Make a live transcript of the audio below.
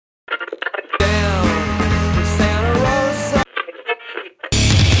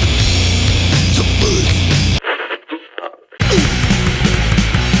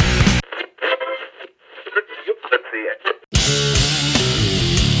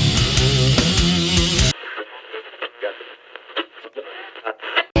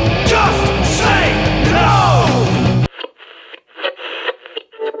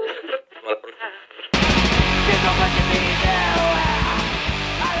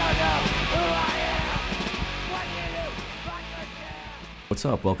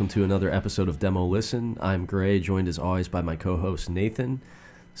what's up? Welcome to another episode of Demo Listen. I'm Gray, joined as always by my co-host Nathan.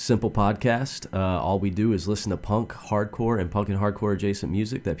 Simple podcast. All we do is listen to punk, hardcore, and punk and hardcore adjacent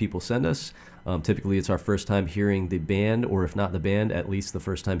music that people send us. Typically, it's our first time hearing the band, or if not the band, at least the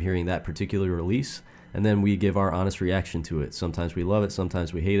first time hearing that particular release. And then we give our honest reaction to it. Sometimes we love it,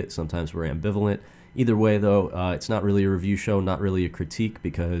 sometimes we hate it, sometimes we're ambivalent. Either way, though, it's not really a review show, not really a critique,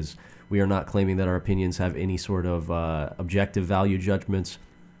 because we are not claiming that our opinions have any sort of objective value judgments.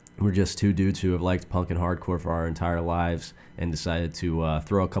 We're just two dudes who have liked punk and hardcore for our entire lives and decided to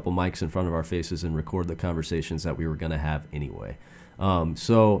throw a couple mics in front of our faces and record the conversations that we were going to have anyway.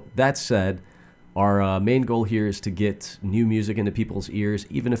 So that said, our main goal here is to get new music into people's ears,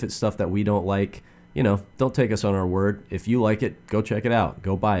 even if it's stuff that we don't like. You know, don't take us on our word. If you like it, go check it out.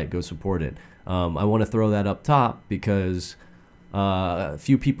 Go buy it. Go support it. I want to throw that up top because a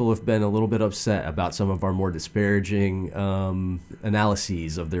few people have been a little bit upset about some of our more disparaging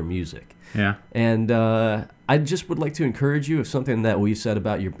analyses of their music. Yeah. And I just would like to encourage you, if something that we've said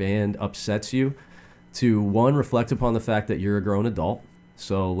about your band upsets you, to, one, reflect upon the fact that you're a grown adult.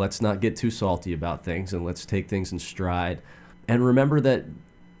 So let's not get too salty about things and let's take things in stride. And remember that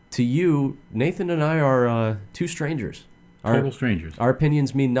to you, Nathan and I are two strangers. Total strangers. Our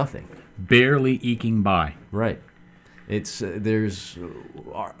opinions mean nothing. Barely eking by. Right. It's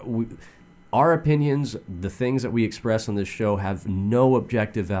our opinions, the things that we express on this show, have no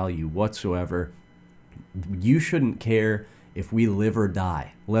objective value whatsoever. You shouldn't care if we live or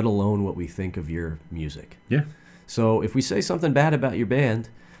die, let alone what we think of your music. Yeah. So if we say something bad about your band,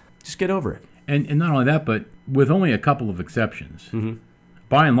 just get over it. And not only that, but with only a couple of exceptions,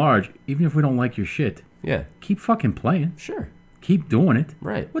 by and large, even if we don't like your shit, Yeah. keep fucking playing. Sure. Keep doing it.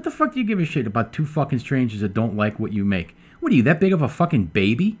 Right. What the fuck do you give a shit about two fucking strangers that don't like what you make? What are you, that big of a fucking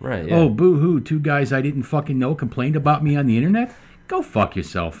baby? Right, yeah. Oh, boo-hoo, two guys I didn't fucking know complained about me on the internet? Go fuck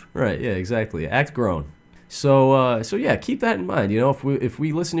yourself. Right, yeah, exactly. Act grown. So yeah, keep that in mind. You know, if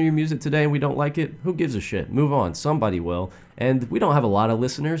we listen to your music today and we don't like it, who gives a shit? Move on. Somebody will. And we don't have a lot of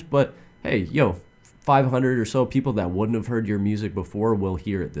listeners, but hey, 500 or so people that wouldn't have heard your music before will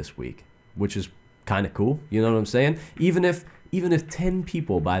hear it this week, which is kind of cool. You know what I'm saying? Even if 10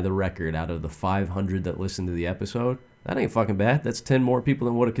 people buy the record out of the 500 that listen to the episode, that ain't fucking bad. That's 10 more people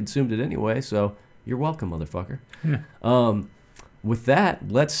than would have consumed it anyway, so you're welcome, motherfucker. Yeah. With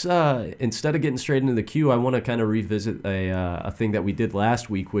that, let's, instead of getting straight into the queue, I want to kind of revisit a thing that we did last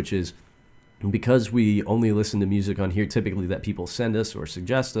week, which is because we only listen to music on here typically that people send us or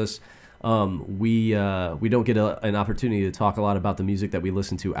suggest us, we don't get an opportunity to talk a lot about the music that we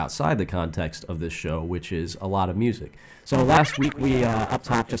listen to outside the context of this show, which is a lot of music. So last week we, up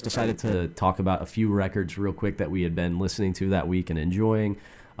top, just decided to talk about a few records real quick that we had been listening to that week and enjoying.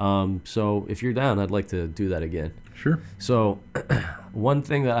 So if you're down, I'd like to do that again. Sure. So one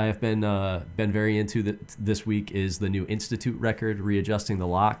thing that I have been very into this week is the new Institute record, Readjusting the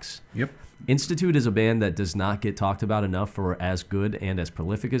Locks. Yep. Institute is a band that does not get talked about enough for as good and as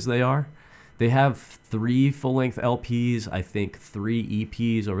prolific as they are. They have 3 full-length LPs, I think 3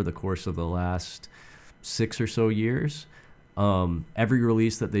 EPs over the course of the last 6 or so years. Every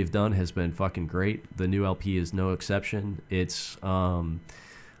release that they've done has been fucking great. The new LP is no exception. It's,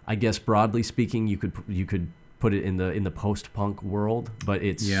 I guess broadly speaking, you could put it in the post-punk world, but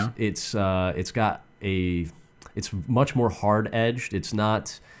it's much more hard-edged. It's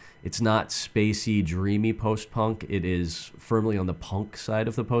not spacey, dreamy post-punk. It is firmly on the punk side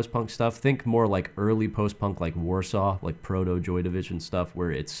of the post-punk stuff. Think more like early post-punk, like Warsaw, like proto Joy Division stuff, where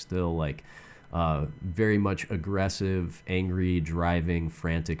it's still like very much aggressive, angry, driving,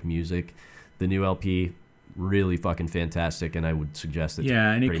 frantic music. The new LP, really fucking fantastic, and I would suggest it.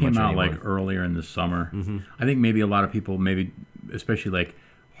 Yeah, and it came out like earlier in the summer. Mm-hmm. I think maybe a lot of people, maybe especially like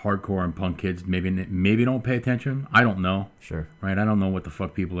hardcore and punk kids, maybe don't pay attention. I don't know. Sure. Right? I don't know what the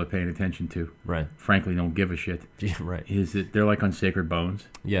fuck people are paying attention to. Right. Frankly, don't give a shit. Yeah, right. They're like on Sacred Bones.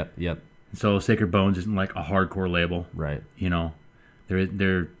 Yep. So Sacred Bones isn't like a hardcore label. Right. You know,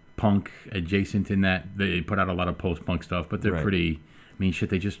 they're punk adjacent in that they put out a lot of post-punk stuff, but they're pretty. I mean, shit.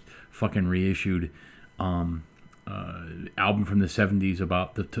 They just fucking reissued album from the 70s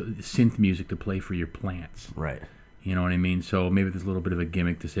about the synth music to play for your plants. Right. You know what I mean? So maybe there's a little bit of a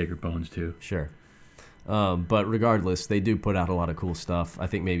gimmick to Sacred Bones too. Sure. But regardless, they do put out a lot of cool stuff. I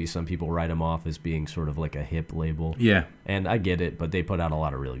think maybe some people write them off as being sort of like a hip label. Yeah. And I get it, but they put out a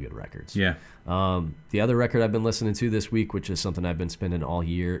lot of really good records. Yeah. The other record I've been listening to this week, which is something I've been spending all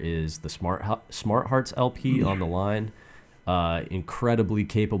year, is the Smart Hearts LP, On the Line. Incredibly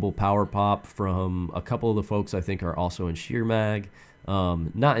capable power pop from a couple of the folks I think are also in Sheer Mag.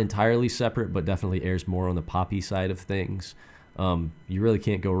 Not entirely separate, but definitely airs more on the poppy side of things. You really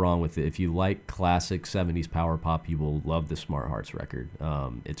can't go wrong with it. If you like classic 70s power pop, you will love the Smart Hearts record.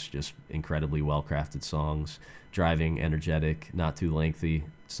 It's just incredibly well-crafted songs, driving, energetic, not too lengthy,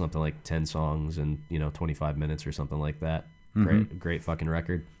 something like 10 songs in 25 minutes or something like that. Great fucking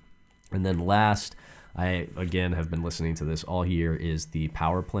record. And then last, I again have been listening to this all year, is the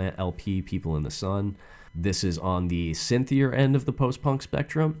Power Plant LP, People in the Sun. This is on the synthier end of the post-punk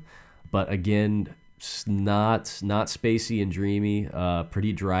spectrum, but again, not spacey and dreamy,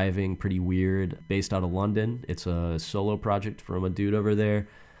 pretty driving, pretty weird, based out of London. It's a solo project from a dude over there.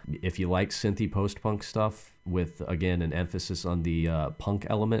 If you like synthy post-punk stuff with, again, an emphasis on the punk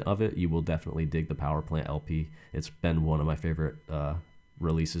element of it, you will definitely dig the Power Plant LP. It's been one of my favorite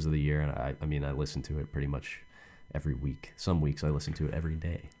releases of the year, and I listen to it pretty much every week. Some weeks I listen to it every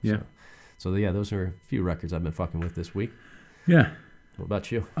day. Yeah. So yeah, those are a few records I've been fucking with this week. Yeah. What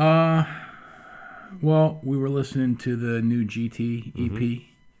about you? Well, we were listening to the new GT EP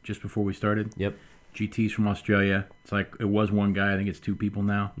just before we started. Yep. GT's from Australia. It's like, it was one guy, I think it's two people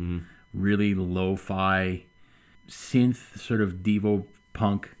now. Really lo-fi synth, sort of Devo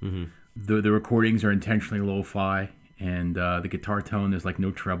punk. The recordings are intentionally lo-fi, and the guitar tone, there's like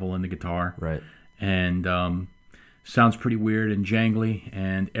no treble in the guitar. Right. And sounds pretty weird and jangly,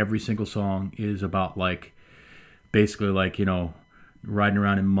 and every single song is about basically riding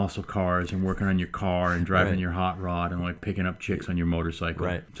around in muscle cars and working on your car and driving your hot rod and picking up chicks on your motorcycle.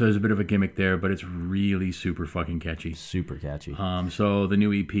 Right. So there's a bit of a gimmick there, but it's really super fucking catchy. Super catchy. So the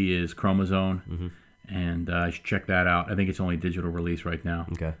new EP is Chromosome, and you should check that out. I think it's only digital release right now.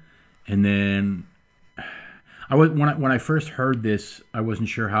 Okay. And then when I first heard this, I wasn't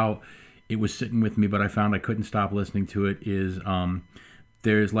sure how it was sitting with me, but I found I couldn't stop listening to it.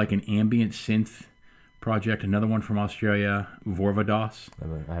 There's like an ambient synth project, another one from Australia, Vorvados.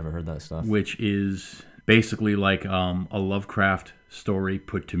 I haven't heard that stuff. Which is basically like a Lovecraft story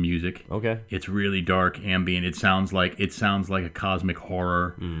put to music. Okay. It's really dark, ambient. It sounds like a cosmic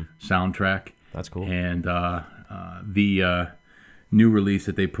horror soundtrack. That's cool. And the new release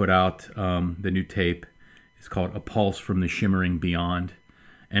that they put out, the new tape, is called A Pulse from the Shimmering Beyond.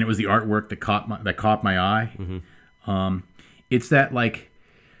 And it was the artwork that caught my eye. It's that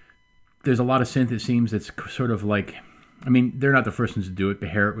there's a lot of synth, it seems, that's sort of they're not the first ones to do it.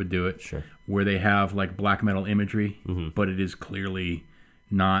 Beharit would do it. Sure. Where they have black metal imagery, but it is clearly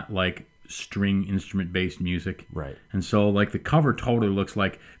not string instrument-based music. Right. And so the cover totally looks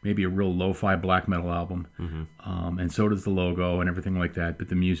like maybe a real lo-fi black metal album. And so does the logo and everything like that. But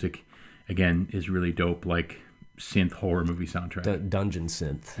the music, again, is really dope, synth horror movie soundtrack. Dungeon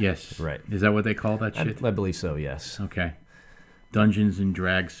synth. Yes. Right. Is that what they call that shit? I believe so, yes. Okay. Dungeons and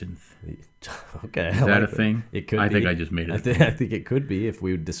Drag synth. Okay. Is that a thing? It could be. I think I just made it. I think it could be if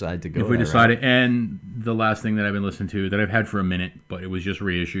we decide to go. If we decided. And the last thing that I've been listening to, that I've had for a minute, but it was just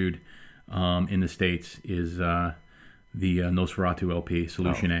reissued in the States, is the Nosferatu LP,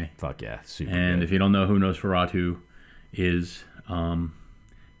 Solution A. Fuck yeah. Super And good. if you don't know who Nosferatu is,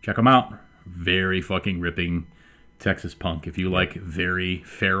 check them out. Very fucking ripping Texas punk. If you like very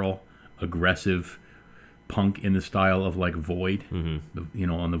feral, aggressive punk in the style of Void,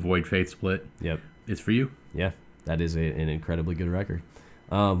 on the Void Faith split. Yep. It's for you. Yeah, that is an incredibly good record.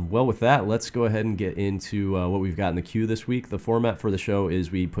 Well, with that, let's go ahead and get into what we've got in the queue this week. The format for the show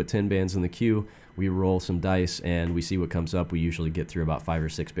is we put 10 bands in the queue, we roll some dice, and we see what comes up. We usually get through about 5 or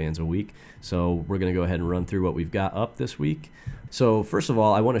 6 bands a week. So we're going to go ahead and run through what we've got up this week. So first of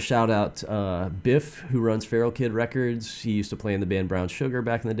all, I want to shout out Biff, who runs Feral Kid Records. He used to play in the band Brown Sugar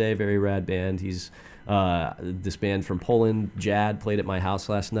back in the day. Very rad band. He's this band from Poland, Jad, played at my house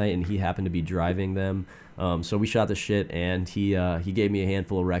last night, and he happened to be driving them. So we shot the shit, and he gave me a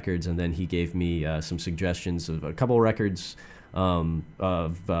handful of records, and then he gave me some suggestions of a couple of records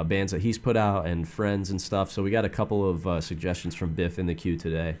of bands that he's put out and friends and stuff. So we got a couple of suggestions from Biff in the queue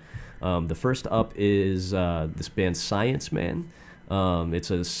today. The first up is this band Science Man.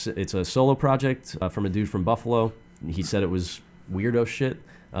 It's a solo project from a dude from Buffalo. He said it was weirdo shit.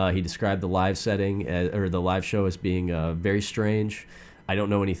 He described the live setting or the live show as being very strange. I don't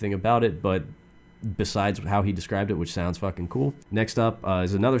know anything about it, but besides how he described it, which sounds fucking cool. Next up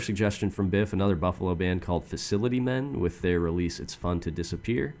is another suggestion from Biff, another Buffalo band called Facility Men with their release It's Fun to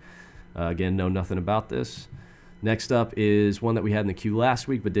Disappear. Again, know nothing about this. Next up is one that we had in the queue last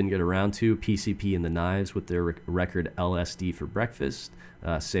week but didn't get around to, PCP and the Knives with their record LSD for Breakfast,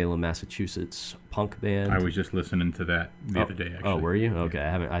 Salem, Massachusetts punk band. I was just listening to that the other day, actually. Oh, were you? Okay,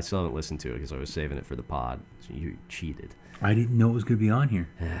 I still haven't listened to it because I was saving it for the pod. So you cheated. I didn't know it was going to be on here.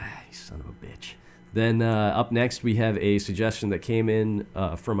 You son of a bitch. Then up next we have a suggestion that came in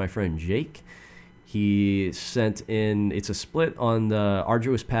from my friend Jake. He sent in, it's a split on the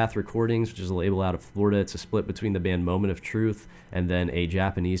Arduous Path Recordings, which is a label out of Florida. It's a split between the band Moment of Truth and then a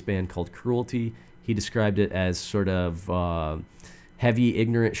Japanese band called Cruelty. He described it as sort of heavy,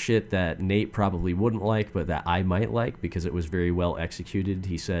 ignorant shit that Nate probably wouldn't like, but that I might like because it was very well executed.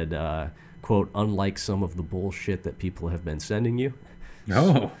 He said, quote, unlike some of the bullshit that people have been sending you.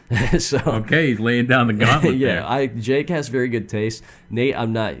 Oh, so okay, he's laying down the gauntlet. Yeah, Jake has very good taste. Nate,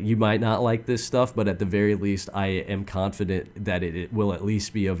 you might not like this stuff, but at the very least, I am confident that it will at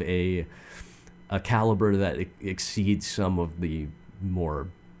least be of a caliber that exceeds some of the more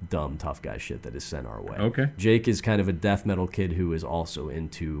dumb tough guy shit that is sent our way. Okay. Jake is kind of a death metal kid who is also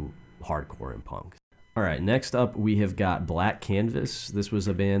into hardcore and punk. All right, next up we have got Black Canvas. This was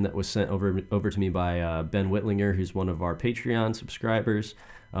a band that was sent over to me by Ben Whitlinger, who's one of our Patreon subscribers.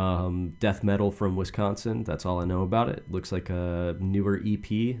 Death metal from Wisconsin. That's all I know about it. Looks like a newer EP,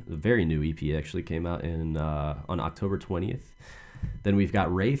 a very new EP actually, came out on October 20th. Then we've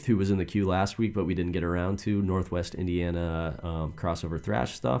got Wraith, who was in the queue last week, but we didn't get around to. Northwest Indiana crossover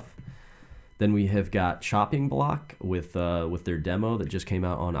thrash stuff. Then we have got Chopping Block with their demo that just came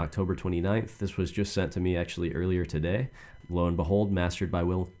out on October 29th. This was just sent to me actually earlier today. Lo and behold, mastered by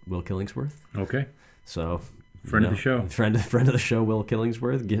Will Killingsworth. Okay. So friend of the show. Friend of the show, Will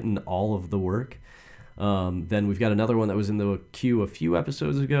Killingsworth, getting all of the work. Then we've got another one that was in the queue a few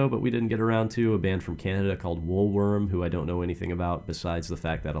episodes ago, but we didn't get around to, a band from Canada called Woolworm, who I don't know anything about besides the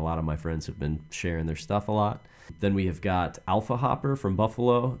fact that a lot of my friends have been sharing their stuff a lot. Then we have got Alpha Hopper from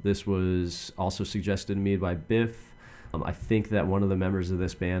Buffalo. This was also suggested to me by Biff. I think that one of the members of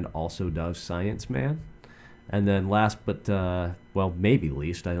this band also does Science Man. And then last but, maybe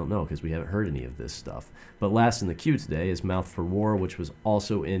least, I don't know because we haven't heard any of this stuff. But last in the queue today is Mouth for War, which was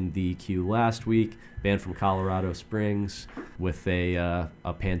also in the queue last week. Band from Colorado Springs with a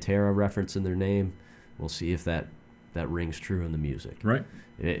Pantera reference in their name. We'll see if that rings true in the music. Right.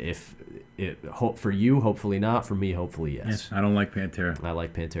 For you, hopefully not. For me, hopefully yes. I don't like Pantera. I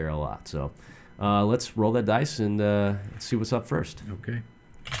like Pantera a lot. So let's roll that dice and see what's up first. Okay.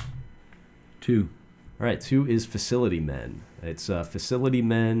 2. All right, 2 is Facility Men. It's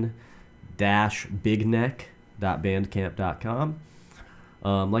facilitymen-bigneck.bandcamp.com.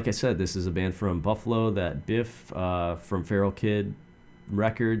 Like I said, this is a band from Buffalo that Biff from Feral Kid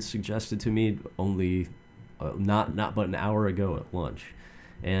Records suggested to me only not but an hour ago at lunch.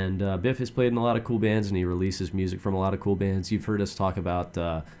 And Biff has played in a lot of cool bands, and he releases music from a lot of cool bands. You've heard us talk about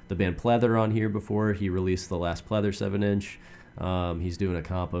the band Pleather on here before. He released the last Pleather 7-inch. He's doing a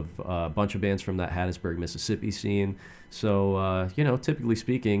comp of a bunch of bands from that Hattiesburg, Mississippi scene. So, typically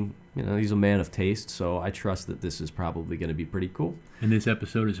speaking, he's a man of taste, so I trust that this is probably going to be pretty cool. And this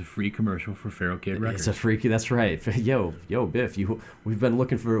episode is a free commercial for Feral Kid Records. It's a freaky, that's right. Yo, Biff, we've been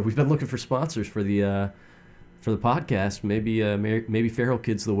looking for sponsors for the podcast. Maybe Feral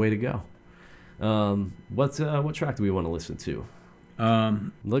Kid's the way to go. What track do we want to listen to?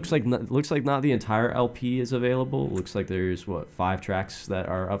 Looks like not the entire LP is available. Looks like there's 5 tracks that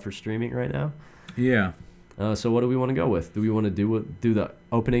are up for streaming right now. Yeah. So what do we want to go with? Do we want to do the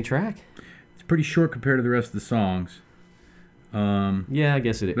opening track? It's pretty short compared to the rest of the songs. Yeah, I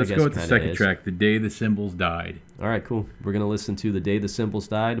guess it. Let's go with the second track, "The Day the Symbols Died." All right, cool. We're gonna listen to "The Day the Symbols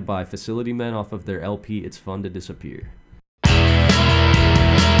Died" by Facility Men off of their LP "It's Fun to Disappear."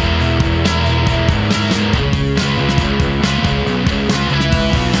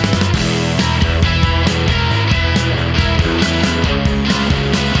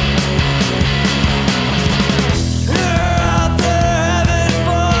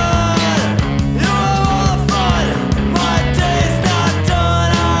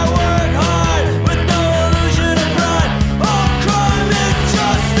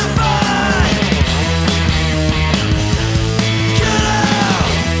 Justified.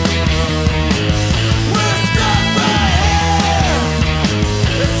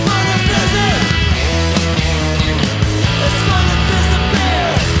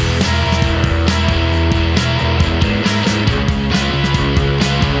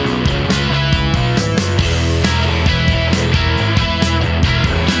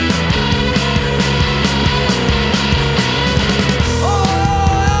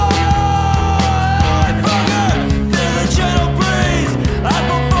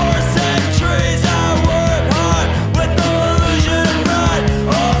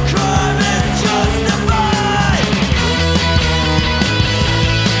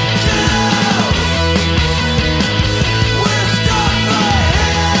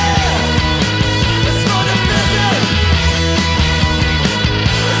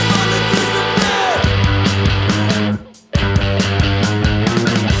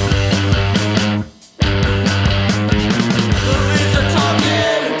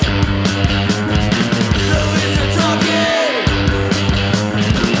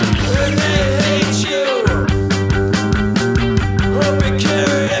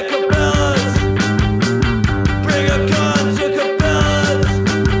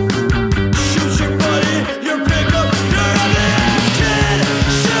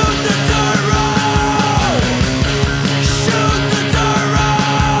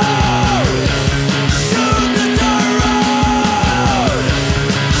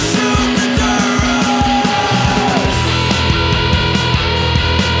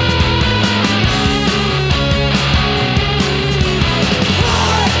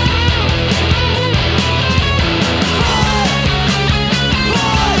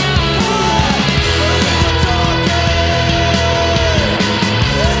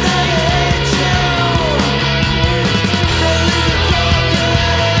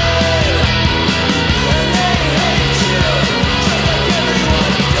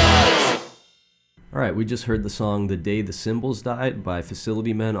 right, we just heard the song "The Day the Symbols Died" by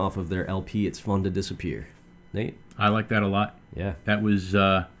Facility Men off of their LP "It's Fun to Disappear." Nate? I like that a lot. Yeah. That was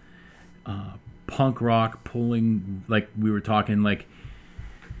punk rock pulling, like we were talking, like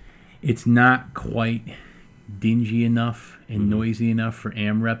it's not quite dingy enough and noisy enough for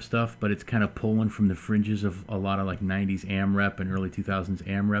AmRep stuff, but it's kind of pulling from the fringes of a lot of like 90s AmRep and early 2000s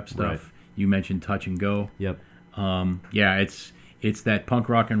AmRep stuff. Right. You mentioned Touch and Go. Yep. Yeah, it's that punk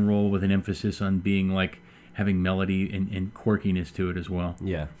rock and roll with an emphasis on being like having melody and quirkiness to it as well.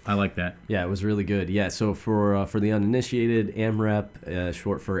 Yeah. I like that. Yeah, it was really good. Yeah, so for the uninitiated, AmRep,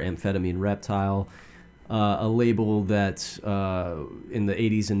 short for Amphetamine Reptile, a label that in the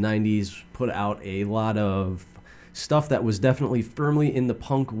 80s and 90s put out a lot of stuff that was definitely firmly in the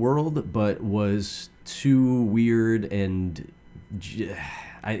punk world, but was too weird and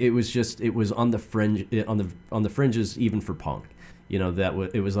it was on the fringe, on the fringes even for punk. You know,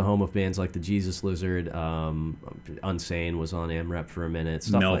 it was the home of bands like the Jesus Lizard, Unsane was on AmRep for a minute,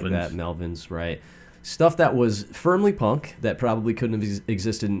 stuff like that, Melvins, right? Stuff that was firmly punk, that probably couldn't have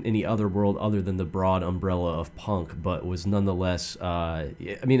existed in any other world other than the broad umbrella of punk, but was nonetheless, I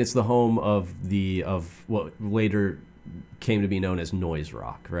mean, it's the home of what later came to be known as noise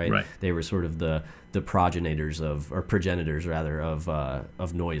rock, right? Right. They were sort of the progenitors of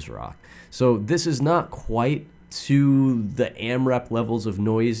noise rock. So this is not quite to the AmRep levels of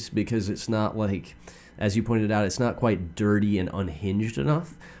noise, because it's not like, as you pointed out, it's not quite dirty and unhinged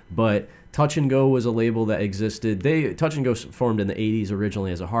enough. But Touch and Go was a label that existed. Touch and Go formed in the 80s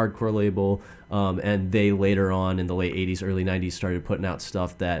originally as a hardcore label, and they later on in the late 80s, early 90s started putting out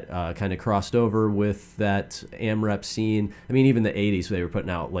stuff that kind of crossed over with that AmRep scene. I mean, even the 80s, they were putting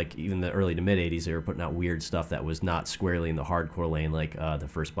out, like, even the early to mid 80s, they were putting out weird stuff that was not squarely in the hardcore lane, like the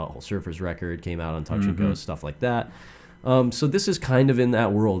first Butthole Surfers record came out on Touch and Go, stuff like that. So this is kind of in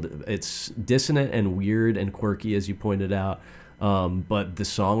that world. It's dissonant and weird and quirky, as you pointed out. But the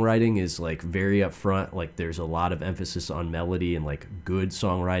songwriting is like very upfront. Like there's a lot of emphasis on melody and like good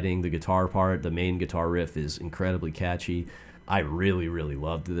songwriting. The guitar part, the main guitar riff is incredibly catchy. I really, really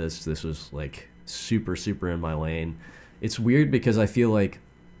loved this. This was like super, super in my lane. It's weird because I feel like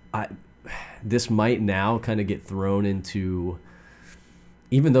this might now kind of get thrown into,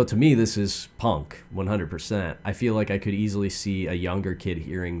 even though to me this is punk 100%, I feel like I could easily see a younger kid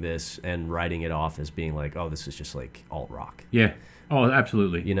hearing this and writing it off as being like, oh, this is just like alt rock. Yeah. Oh,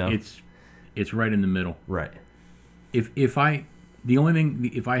 absolutely. You know? It's right in the middle. Right. If I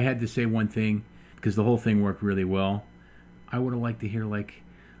had to say one thing, because the whole thing worked really well, I would have liked to hear like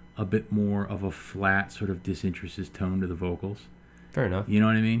a bit more of a flat, sort of disinterested tone to the vocals. Fair enough. You know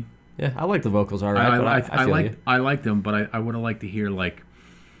what I mean? Yeah, I like the vocals all right, but I feel you. I like them, but I would have liked to hear like,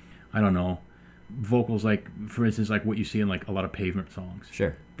 I don't know, vocals like, for instance, like what you see in like a lot of Pavement songs.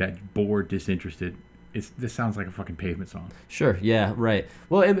 Sure. That bored, disinterested. This sounds like a fucking Pavement song. Sure. Yeah. Right.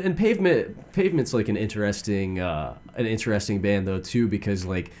 Well, and Pavement's like an interesting band though too, because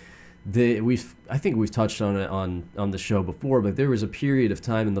like I think we've touched on it on the show before, but there was a period of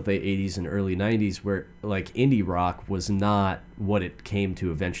time in the late 80s and early 90s where like indie rock was not what it came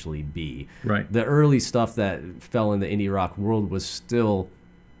to eventually be. Right. The early stuff that fell in the indie rock world was still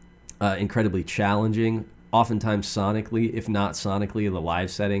incredibly challenging, oftentimes sonically, if not sonically, the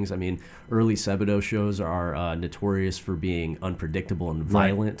live settings. I mean, early Sebadoh shows are notorious for being unpredictable and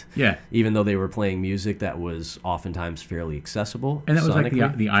violent. Right. Yeah. Even though they were playing music that was oftentimes fairly accessible. And that was sonically.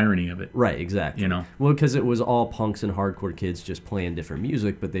 like the irony of it. Right, exactly. You know? Well, because it was all punks and hardcore kids just playing different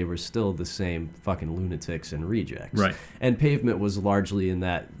music, but they were still the same fucking lunatics and rejects. Right. And Pavement was largely in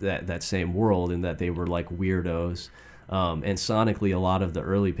that same world, in that they were like weirdos. And sonically, a lot of the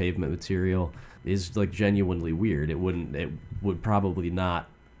early Pavement material is like genuinely weird. It would probably not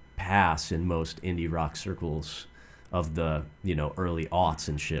pass in most indie rock circles of the, you know, early aughts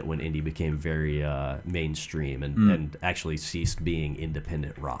and shit, when indie became very mainstream and actually ceased being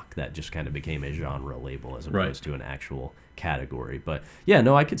independent rock. That just kind of became a genre label as opposed to an actual category. But yeah,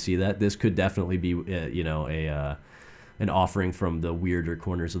 no, I could see that. This could definitely be an offering from the weirder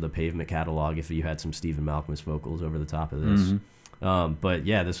corners of the Pavement catalog if you had some Stephen Malkmus vocals over the top of this. But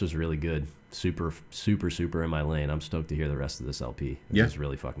yeah, this was really good. Super, super, super in my lane. I'm stoked to hear the rest of this LP. This is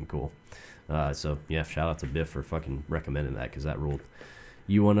really fucking cool. So yeah, shout out to Biff for fucking recommending that, because that ruled.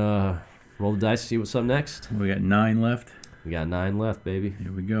 You want to roll the dice, see what's up next? We got 9 left. We got 9 left, baby.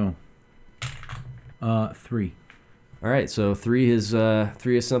 Here we go. 3. All right, so 3 is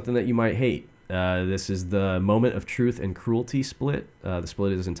something that you might hate. This is the Moment of Truth and Cruelty split. The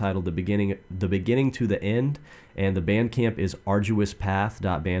split is entitled The Beginning to the End, and the Bandcamp is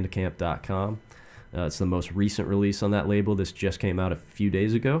arduouspath.bandcamp.com. It's the most recent release on that label. This just came out a few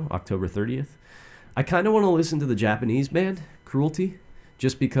days ago, October 30th. I kind of want to listen to the Japanese band, Cruelty,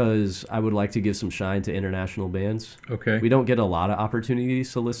 just because I would like to give some shine to international bands. Okay. We don't get a lot of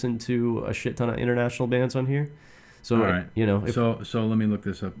opportunities to listen to a shit ton of international bands on here. So, All right. If, so let me look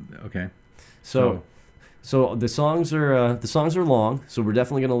this up. Okay. So the songs are long, so we're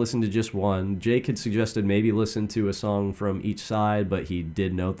definitely going to listen to just one. Jake had suggested maybe listen to a song from each side, but he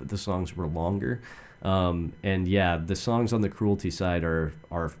did note that the songs were longer. And yeah, the songs on the Cruelty side are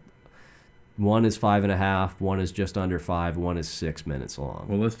one is 5.5, one is just under 5, one is 6 minutes long.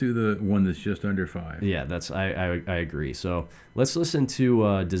 Well, let's do the one that's just under 5. Yeah, I agree. So let's listen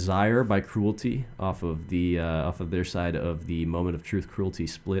to "Desire" by Cruelty off of their side of the Moment of Truth Cruelty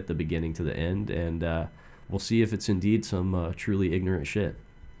split, the beginning to the end, and we'll see if it's indeed some truly ignorant shit.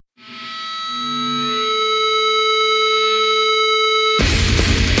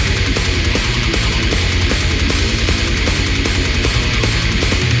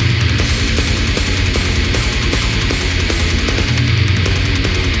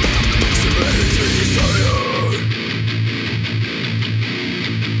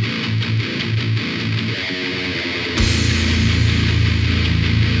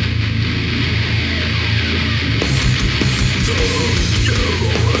 You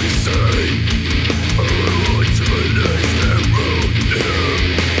always say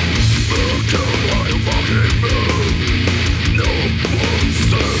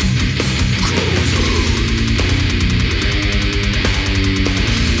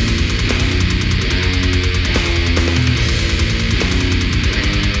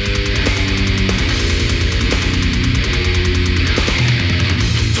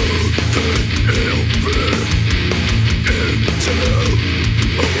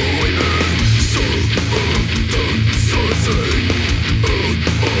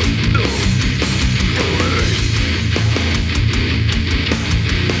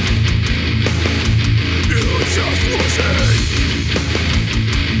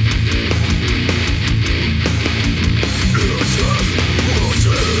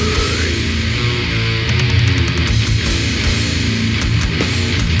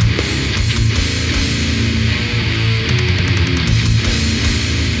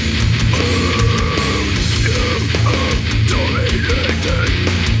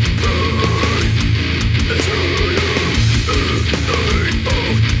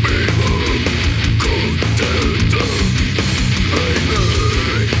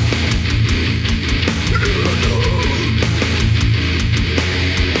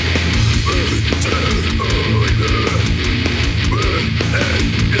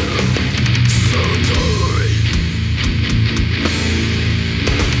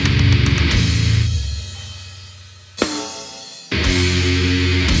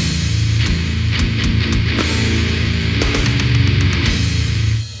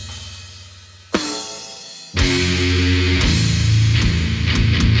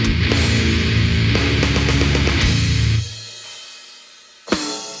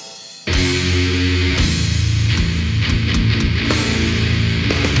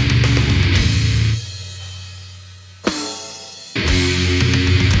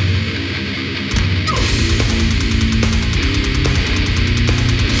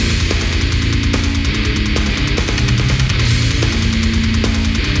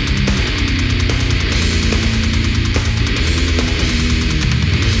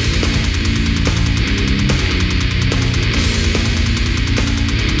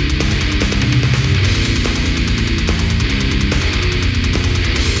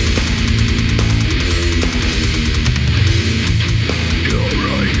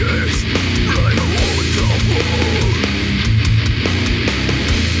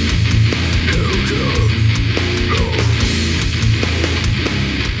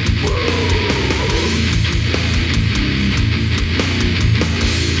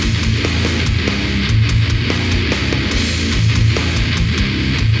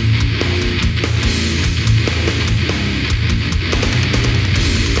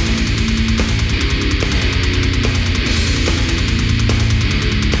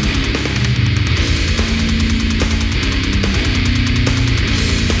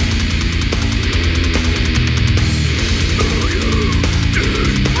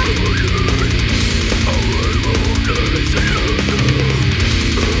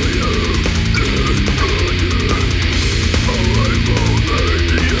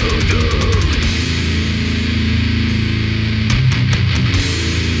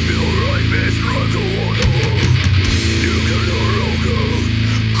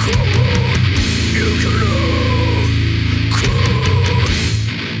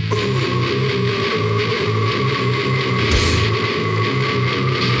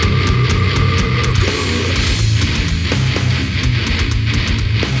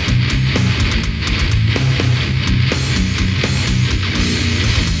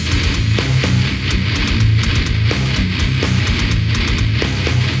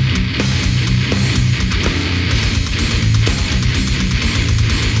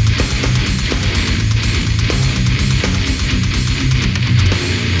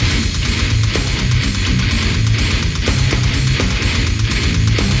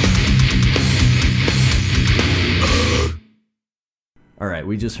right,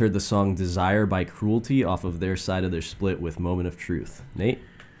 we just heard the song Desire by Cruelty off of their side of their split with Moment of Truth. Nate?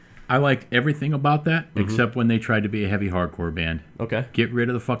 I like everything about that except when they tried to be a heavy hardcore band. Okay. Get rid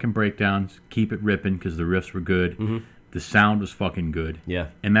of the fucking breakdowns. Keep it ripping because the riffs were good. The sound was fucking good. Yeah.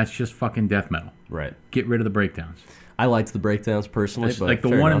 And that's just fucking death metal. Right. Get rid of the breakdowns. I liked the breakdowns personally, It's but like the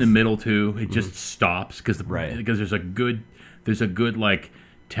fair one enough. in the middle too. It just stops because Right. there's a good like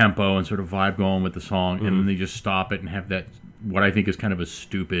tempo and sort of vibe going with the song, and then they just stop it and have that what I think is kind of a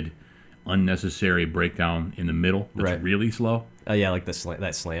stupid, unnecessary breakdown in the middle that's Right. really slow. Yeah, like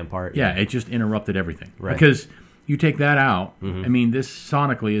that slam part. Yeah, it just interrupted everything. Right. Because you take that out, I mean, this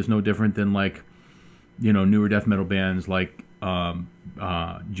sonically is no different than like, newer death metal bands like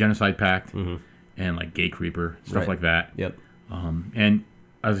Genocide Pact and like Gate Creeper, stuff Right. like that. Yep. And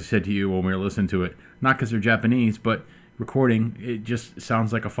as I said to you when we were listening to it, not because they're Japanese, but recording, it just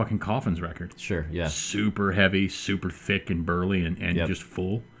sounds like a fucking Coffins record. Sure, yeah. Super heavy, super thick and burly and Yep. just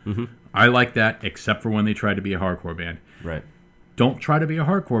full. I like that, except for when they try to be a hardcore band. Right. Don't try to be a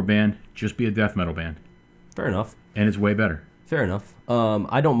hardcore band, just be a death metal band. Fair enough. And it's way better. Fair enough.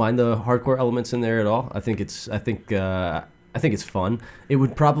 I don't mind the hardcore elements in there at all. I think it's fun. It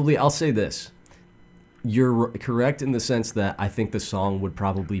would probably, I'll say this. You're correct in the sense that I think the song would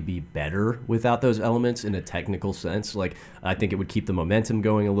probably be better without those elements in a technical sense. Like, I think it would keep the momentum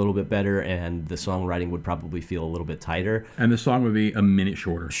going a little bit better, and the songwriting would probably feel a little bit tighter. And the song would be a minute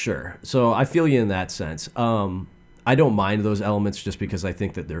shorter. Sure. So I feel you in that sense. I don't mind those elements just because I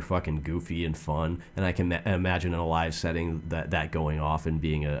think that they're fucking goofy and fun, and I can imagine in a live setting that going off and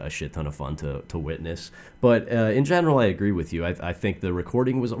being a shit ton of fun to witness. But in general, I agree with you. I think the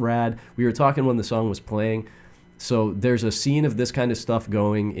recording was rad. We were talking when the song was playing. So there's a scene of this kind of stuff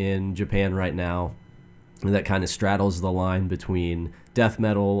going in Japan right now that kind of straddles the line between death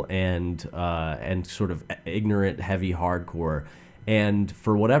metal and sort of ignorant, heavy hardcore. And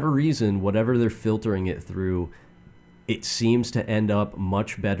for whatever reason, whatever they're filtering it through, it seems to end up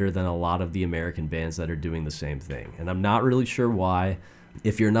much better than a lot of the American bands that are doing the same thing. And I'm not really sure why.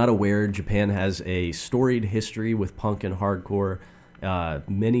 If you're not aware, Japan has a storied history with punk and hardcore.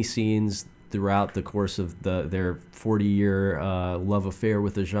 Many scenes throughout the course of their 40-year love affair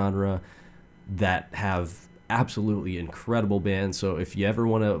with the genre that have absolutely incredible bands. So if you ever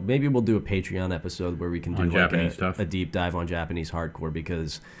want to, maybe we'll do a Patreon episode where we can do like a deep dive on Japanese hardcore,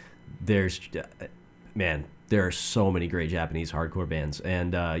 because there are so many great Japanese hardcore bands.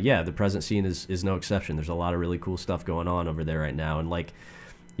 And the present scene is no exception. There's a lot of really cool stuff going on over there right now. And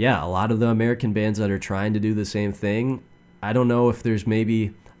a lot of the American bands that are trying to do the same thing, I don't know if there's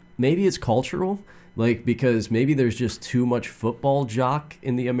maybe it's cultural, because maybe there's just too much football jock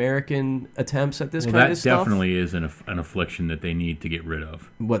in the American attempts at this kind of stuff. That definitely is an affliction that they need to get rid of.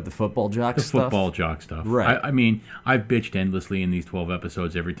 What, the football jock stuff? The football jock stuff. Right. I mean, I've bitched endlessly in these 12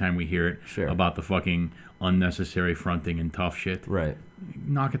 episodes every time we hear it about the fucking unnecessary fronting and tough shit. Right.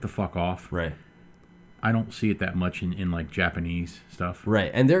 Knock it the fuck off. Right. I don't see it that much in like Japanese stuff. Right.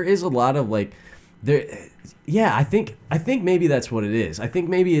 And there is a lot of I think maybe that's what it is. I think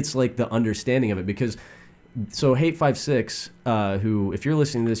maybe it's like the understanding of it, because so Hate5six, who, if you're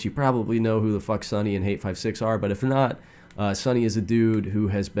listening to this, you probably know who the fuck Sonny and Hate5six are, but if not, Sonny is a dude who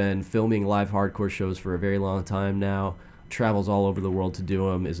has been filming live hardcore shows for a very long time now, travels all over the world to do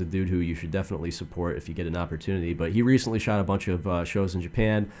them, is a dude who you should definitely support if you get an opportunity. But he recently shot a bunch of shows in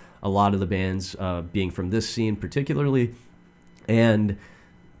Japan, a lot of the bands being from this scene particularly, and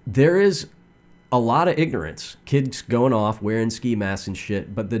there is a lot of ignorance, kids going off wearing ski masks and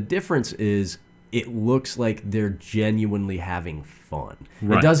shit, but the difference is it looks like they're genuinely having fun.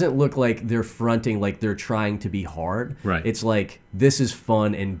 Right. It doesn't look like they're fronting like they're trying to be hard. Right. It's like, this is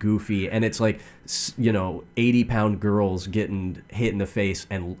fun and goofy, and it's like, 80-pound girls getting hit in the face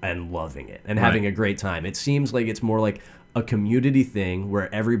and loving it and having a great time. It seems like it's more like a community thing where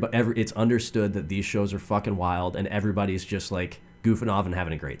it's understood that these shows are fucking wild and everybody's just like goofing off and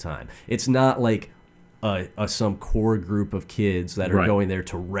having a great time. It's not like some core group of kids that are going there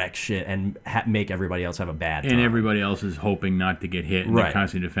to wreck shit and make everybody else have a bad time. And everybody else is hoping not to get hit and they're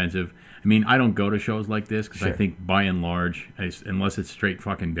constantly defensive. I mean, I don't go to shows like this because I think by and large, unless it's straight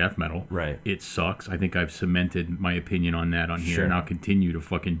fucking death metal, it sucks. I think I've cemented my opinion on that on here, and I'll continue to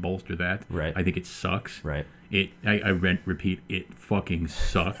fucking bolster that. Right. I think it sucks. Right. I repeat, it fucking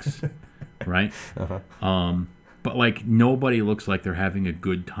sucks. Right? Uh-huh. But nobody looks like they're having a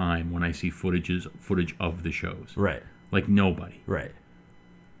good time when I see footage of the shows. Right. Like nobody. Right.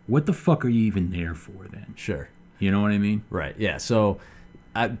 What the fuck are you even there for then? Sure. You know what I mean? Right. Yeah. So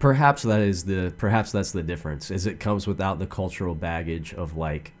perhaps that's the difference. Is it comes without the cultural baggage of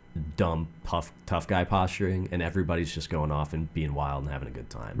dumb, tough guy posturing, and everybody's just going off and being wild and having a good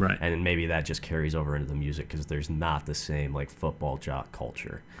time. Right. And maybe that just carries over into the music because there's not the same like football jock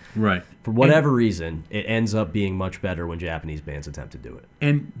culture. Right. For whatever reason, it ends up being much better when Japanese bands attempt to do it.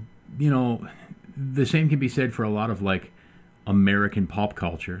 And, the same can be said for a lot of like American pop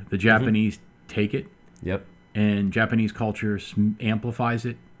culture. The Japanese take it. Yep. And Japanese culture amplifies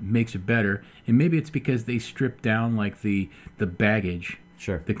it, makes it better. And maybe it's because they strip down like the baggage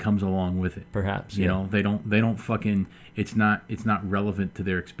Sure. that comes along with it. Perhaps. You know, they don't fucking it's not relevant to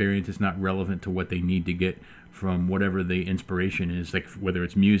their experience. It's not relevant to what they need to get from whatever the inspiration is, like whether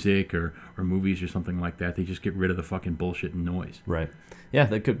it's music or movies or something like that. They just get rid of the fucking bullshit and noise. Right. Yeah,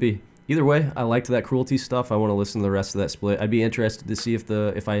 that could be. Either way, I liked that Cruelty stuff. I want to listen to the rest of that split. I'd be interested to see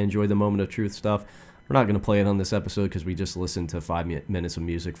if I enjoy the Moment of Truth stuff. We're not going to play it on this episode because we just listened to 5 minutes of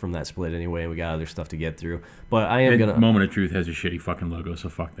music from that split anyway, and we got other stuff to get through. But I am going to... Moment of Truth has a shitty fucking logo, so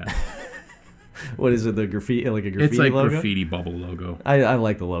fuck that. What is it, the graffiti, like a graffiti It's like logo? graffiti bubble logo. I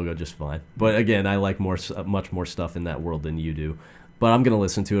like the logo just fine. But again, I like much more stuff in that world than you do. But I'm going to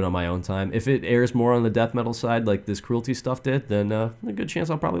listen to it on my own time. If it airs more on the death metal side like this Cruelty stuff did, then a good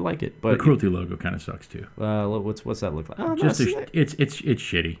chance I'll probably like it. But the Cruelty logo kind of sucks too. What's that look like? Oh, Just it's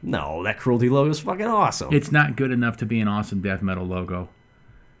shitty. No, that Cruelty logo is fucking awesome. It's not good enough to be an awesome death metal logo,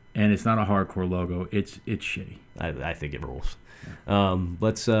 and it's not a hardcore logo. It's shitty. I think it rules.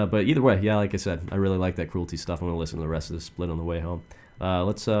 But either way, yeah, like I said, I really like that Cruelty stuff. I'm gonna listen to the rest of the split on the way home.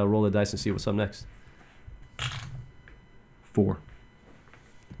 Let's roll the dice and see what's up next. 4.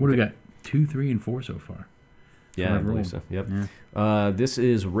 What do we got? 2, 3, and 4 so far. Yeah, I believe so. Yep. Yeah. This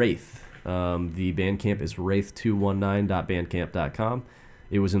is Wraith. The Bandcamp is wraith219.bandcamp.com.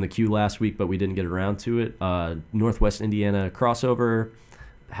 It was in the queue last week, but we didn't get around to it. Northwest Indiana crossover.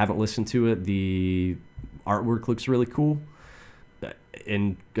 Haven't listened to it. The artwork looks really cool.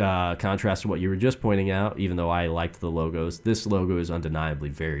 In contrast to what you were just pointing out, even though I liked the logos, this logo is undeniably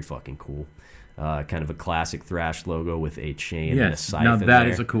very fucking cool. Kind of a classic thrash logo with a chain and a scythe. Now that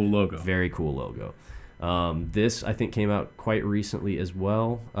is a cool logo. Very cool logo. This, I think, came out quite recently as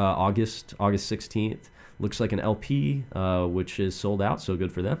well. August 16th. Looks like an LP, which is sold out, so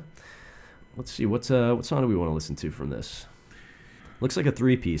good for them. Let's see, what song do we want to listen to from this? Looks like a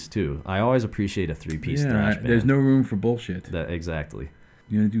 3-piece, too. I always appreciate a 3-piece thrash band. There's no room for bullshit. Exactly.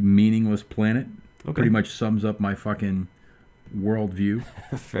 You want to do Meaningless Planet? Okay. Pretty much sums up my fucking worldview.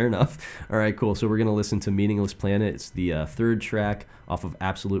 Fair enough. All right, cool. So we're going to listen to Meaningless Planet. It's the third track off of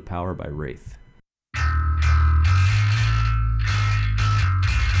Absolute Power by Wraith.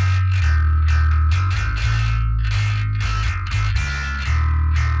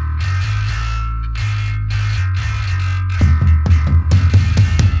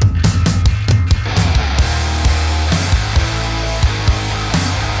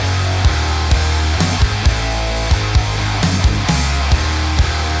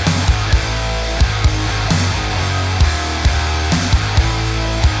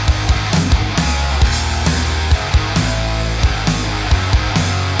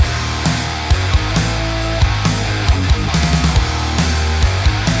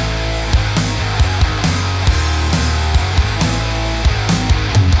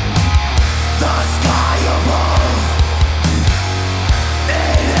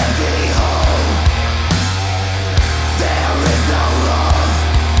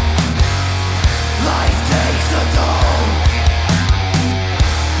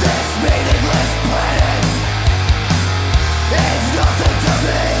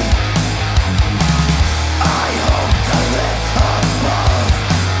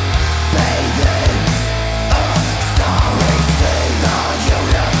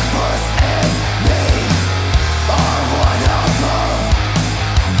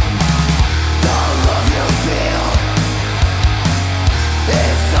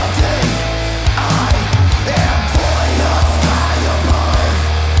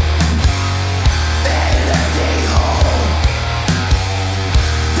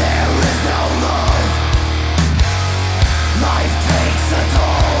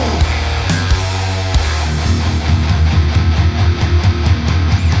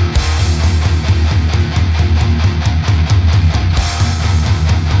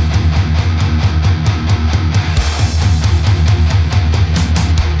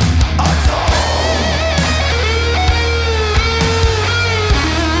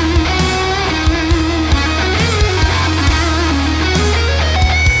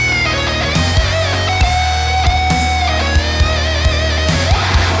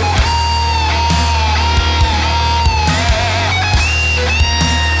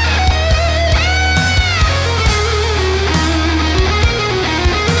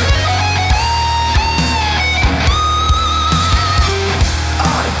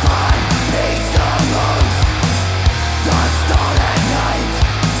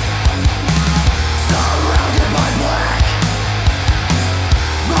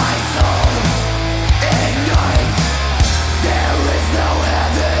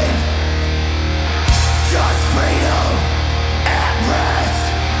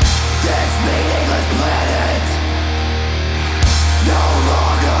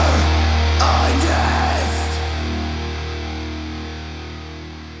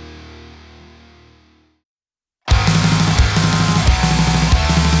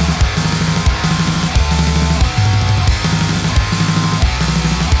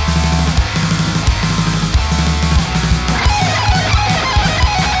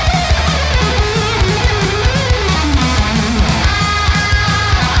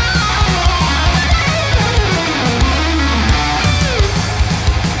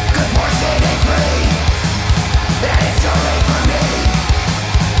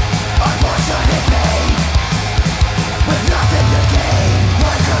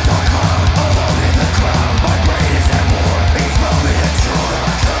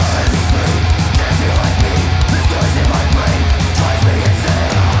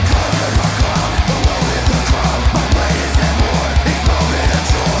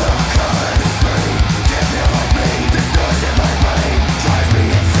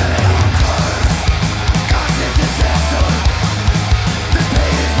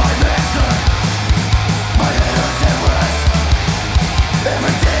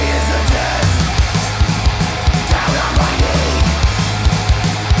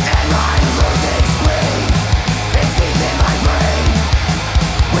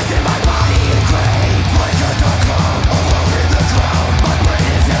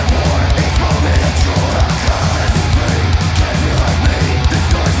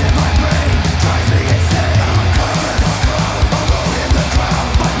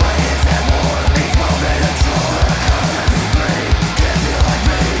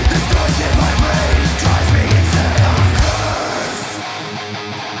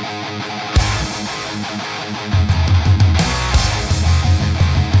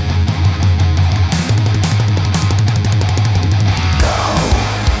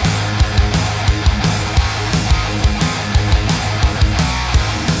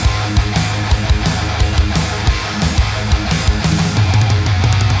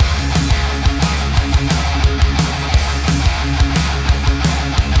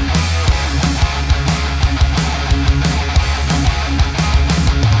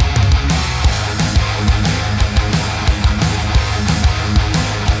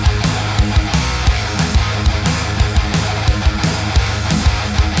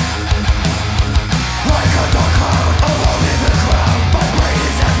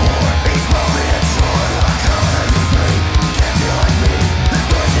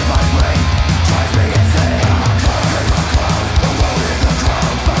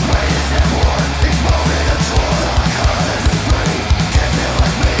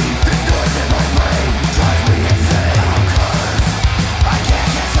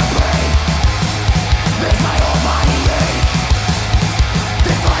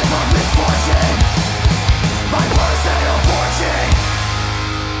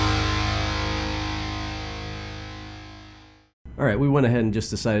 All right, we went ahead and just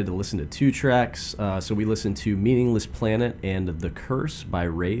decided to listen to 2 tracks. So we listened to Meaningless Planet and The Curse by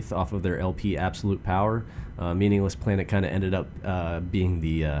Wraith off of their LP Absolute Power. Meaningless Planet kind of ended up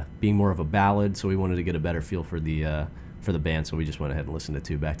being more of a ballad, so we wanted to get a better feel for the band, so we just went ahead and listened to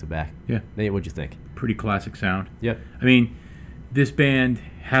 2 back to back. Yeah. Nate, what'd you think? Pretty classic sound. Yep. I mean, this band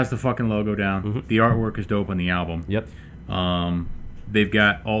has the fucking logo down. Mm-hmm. The artwork is dope on the album. Yep. They've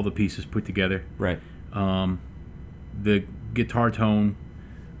got all the pieces put together. Right. The guitar tone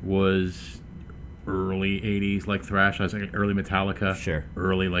was early 80s, like thrash. I was like early Metallica. Sure.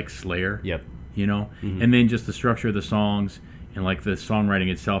 Early, like Slayer. Yep. You know? Mm-hmm. And then just the structure of the songs and like the songwriting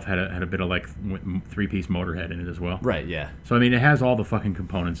itself had a bit of like 3-piece Motorhead in it as well. Right, yeah. So, I mean, it has all the fucking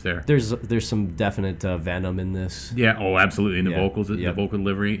components there. There's some definite Venom in this. Yeah, oh, absolutely. And the vocals, Yep. the vocal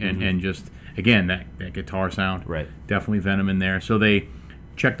delivery, and just, again, that guitar sound. Right. Definitely Venom in there. So they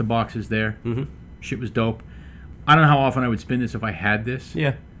checked the boxes there. Mm-hmm. Shit was dope. I don't know how often I would spin this if I had this.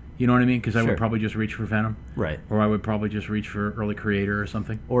 Yeah. You know what I mean? Because I Sure. would probably just reach for Venom. Right. Or I would probably just reach for Early Creator or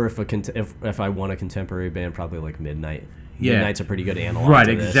something. Or if I want a contemporary band, probably like Midnight. Yeah. Midnight's a pretty good analog. Right,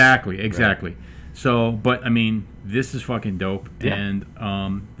 to this. exactly. Right. So, but I mean, this is fucking dope. Yeah.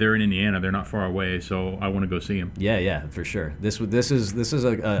 And they're in Indiana. They're not far away, so I want to go see them. Yeah, for sure. This is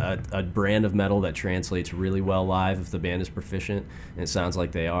a brand of metal that translates really well live if the band is proficient, and it sounds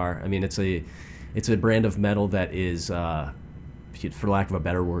like they are. I mean, it's a brand of metal that is, for lack of a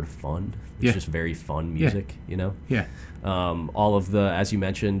better word, fun. It's just very fun music, you know? Yeah. All of the, as you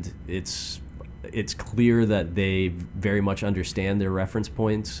mentioned, it's clear that they very much understand their reference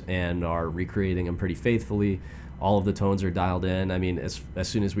points and are recreating them pretty faithfully. All of the tones are dialed in. I mean, as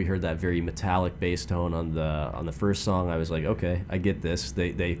soon as we heard that very metallic bass tone on the first song, I was like, okay, I get this.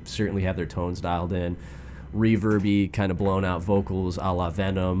 They certainly have their tones dialed in. Reverby, kind of blown out vocals a la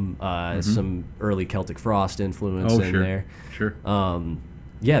Venom, some early Celtic Frost influence in there. Sure.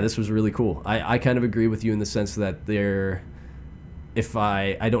 Yeah, this was really cool. I kind of agree with you in the sense that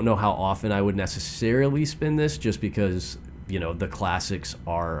I don't know how often I would necessarily spin this, just because, you know, the classics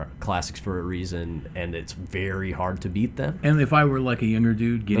are classics for a reason, and it's very hard to beat them. And if I were like a younger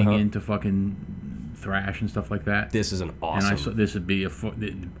dude getting into fucking thrash and stuff like that, this is an awesome. And this would be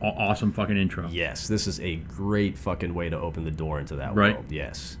awesome fucking intro. Yes, this is a great fucking way to open the door into that Right. world.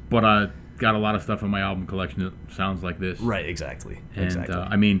 Yes. But I got a lot of stuff in my album collection that sounds like this. Right. Exactly. And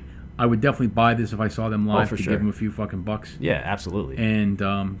I mean, I would definitely buy this if I saw them live for to sure. give them a few fucking bucks. Yeah, absolutely. And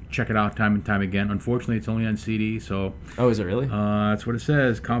check it out time and time again. Unfortunately, it's only on CD, so Oh, is it really? that's what it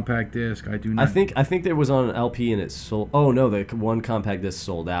says. Compact disc. I do not. I think there was on an LP and it sold. Oh no, the one compact disc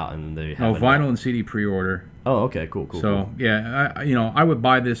sold out and they have vinyl and CD pre-order. Oh, okay, cool. So cool. yeah, I would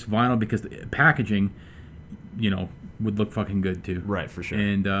buy this vinyl because the packaging, would look fucking good too. Right, for sure.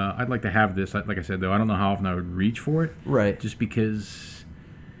 And I'd like to have this. Like I said though, I don't know how often I would reach for it. Right. Just because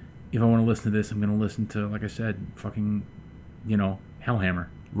if I want to listen to this, I'm going to listen to, like I said, fucking, Hellhammer.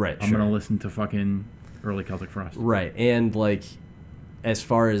 Right. I'm going to listen to fucking early Celtic Frost. Right, and like, as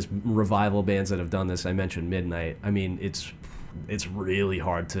far as revival bands that have done this, I mentioned Midnight. I mean, it's really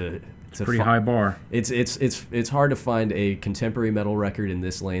hard to Pretty high bar. It's hard to find a contemporary metal record in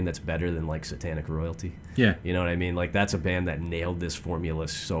this lane that's better than like Satanic Royalty. Yeah. You know what I mean? Like, that's a band that nailed this formula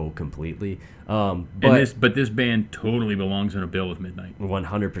so completely. But this band totally belongs on a bill with Midnight.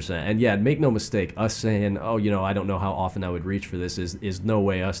 100%. And yeah, make no mistake, us saying, oh, I don't know how often I would reach for this is no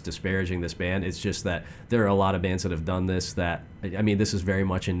way us disparaging this band. It's just that there are a lot of bands that have done this that, I mean, this is very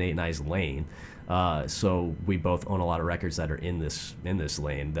much in Nate and I's lane. So we both own a lot of records that are in this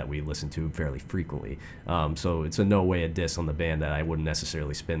lane that we listen to fairly frequently. So it's in no way a diss on the band that I wouldn't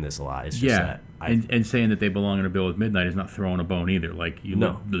necessarily spin this a lot. It's just that and saying that they belong in a bill with Midnight is not throwing a bone either. Like, you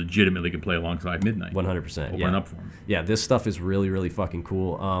legitimately could play alongside Midnight. 100%. Open up for them. Yeah, this stuff is really, really fucking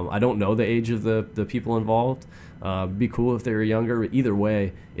cool. I don't know the age of the people involved. It'd be cool if they were younger. Either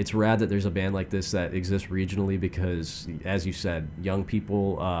way, it's rad that there's a band like this that exists regionally because, as you said, young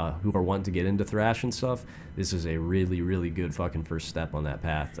people who are wanting to get into thrash and stuff, this is a really, really good fucking first step on that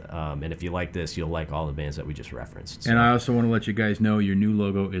path. And if you like this, you'll like all the bands that we just referenced. So. And I also want to let you guys know your new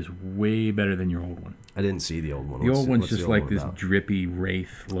logo is way better than your old one. I didn't see the old one. The old one's just like this drippy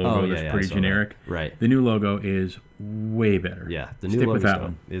Wraith logo that's pretty generic. That. Right. The new logo is way better. Yeah, the new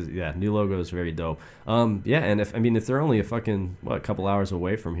logo new logo is very dope. Yeah, and if they're only a couple hours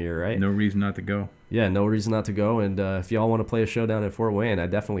away from here, right? No reason not to go. Yeah, no reason not to go. And if y'all want to play a show down at Fort Wayne, I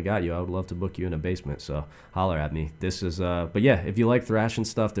definitely got you. I would love to book you in a basement. So holler at me. This is, but yeah, if you like thrash and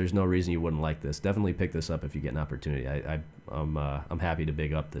stuff, there's no reason you wouldn't like this. Definitely pick this up if you get an opportunity. I'm happy to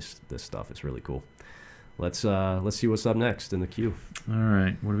big up this stuff. It's really cool. Let's see what's up next in the queue. All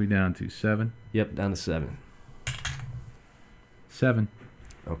right, what are we down to? 7? Yep, down to 7. 7.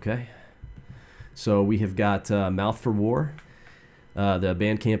 Okay. So we have got Mouth for War. The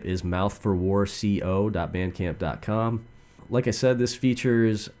Bandcamp is mouthforwarco.bandcamp.com. Like I said, this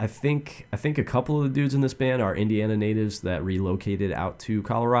features, I think a couple of the dudes in this band are Indiana natives that relocated out to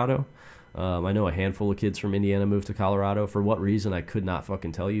Colorado. I know a handful of kids from Indiana moved to Colorado. For what reason, I could not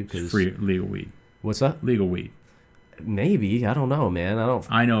fucking tell you. It's free legal weed. What's that? Legal weed. Maybe. I don't know, man.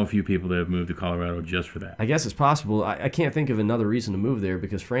 I know a few people that have moved to Colorado just for that. I guess it's possible. I can't think of another reason to move there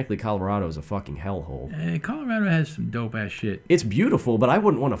because, frankly, Colorado is a fucking hellhole. Colorado has some dope-ass shit. It's beautiful, but I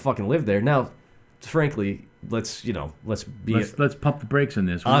wouldn't want to fucking live there. Now, frankly, let's pump the brakes on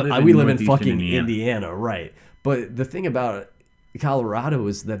this. We live in fucking Indiana, right? But the thing about Colorado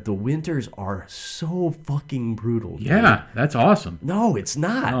is that the winters are so fucking brutal. Dude. Yeah, that's awesome. No, it's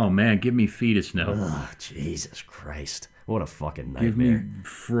not. Oh man, give me feet of snow. Ugh, Jesus Christ, what a fucking nightmare. Give me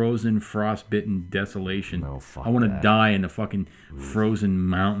frozen, frostbitten desolation. No, fuck I want to that. die in the fucking frozen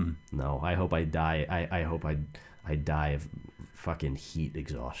mountain. No, I hope I die. I hope I die of fucking heat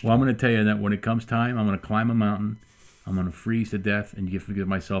exhaustion. Well, I'm going to tell you that when it comes time, I'm going to climb a mountain. I'm going to freeze to death and give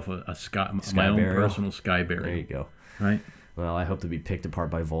myself my own burial. personal sky burial. There you go. Right? Well, I hope to be picked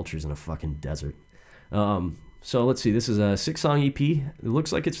apart by vultures in a fucking desert. So let's see. This is a 6-song EP. It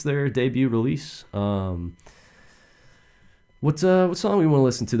looks like it's their debut release. What song we want to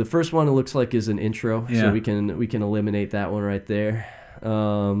listen to? The first one it looks like is an intro, Yeah. so we can eliminate that one right there.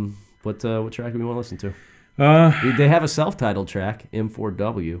 What track do we want to listen to? They have a self-titled track,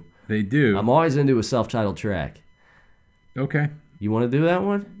 M4W. They do. I'm always into a self-titled track. Okay. You want to do that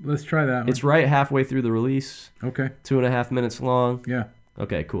one? Let's try that one. It's right halfway through the release. Okay. 2.5 minutes long. Yeah.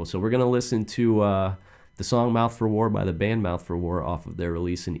 Okay, cool. So we're going to listen to the song Mouth for War by the band Mouth for War off of their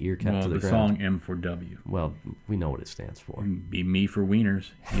release in Ear Kept to the Ground. Song M4W. Well, we know what it stands for. Be me for wieners.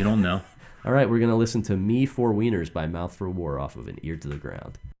 You don't know. All right, we're going to listen to Me for Wieners by Mouth for War off of An Ear to the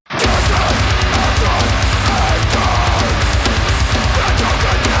Ground.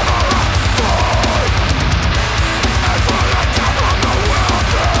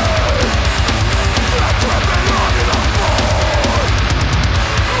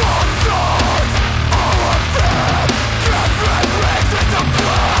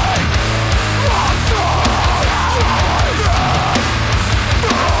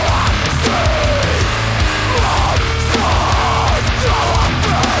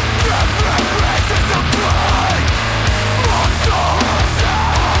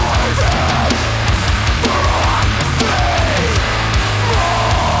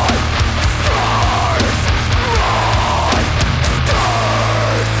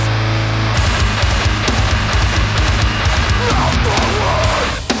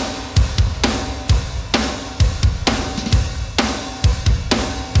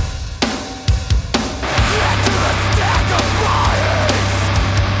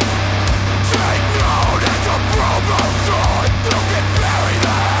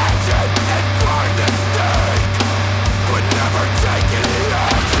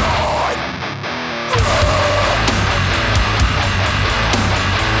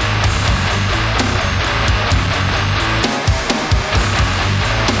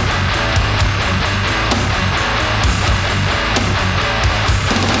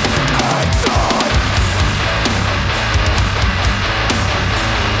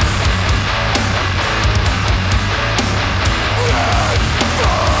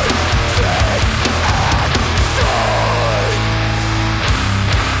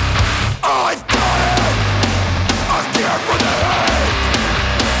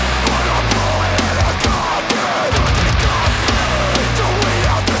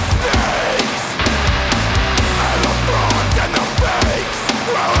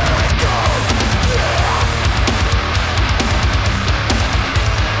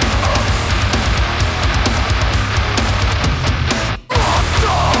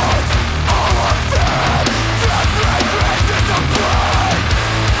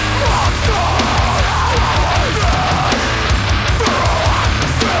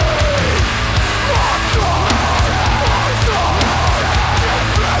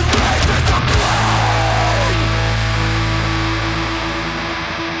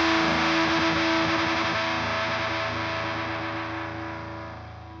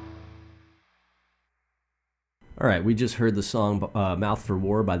 All right, we just heard the song Mouth for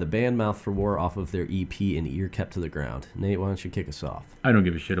War by the band Mouth for War off of their EP An Ear Kept to the Ground. Nate, why don't you kick us off? I don't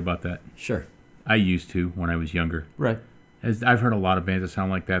give a shit about that. Sure. I used to when I was younger. Right. I've heard a lot of bands that sound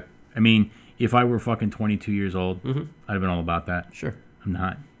like that. I mean, if I were fucking 22 years old, I'd have been all about that. Sure. I'm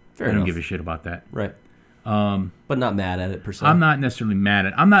not. Fair I don't enough. give a shit about that. Right. But not mad at it per se. I'm not necessarily mad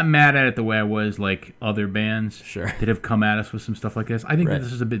at it. I'm not mad at it the way I was like other bands Sure. that have come at us with some stuff like this. I think Right. that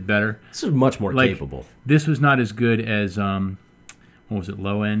this is a bit better. This is much more Like, capable. This was not as good as what was it,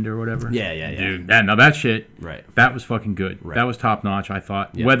 Low End or whatever? Yeah. Dude, that shit, Right. that was fucking good. Right. That was top notch, I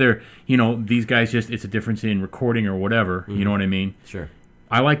thought. Yeah. Whether, these guys just, it's a difference in recording or whatever, you know what I mean? Sure.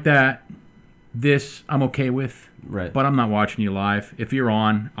 I like that. This, I'm okay with. Right. But I'm not watching you live. If you're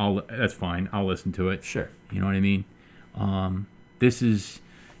on, that's fine. I'll listen to it. Sure. You know what I mean? This is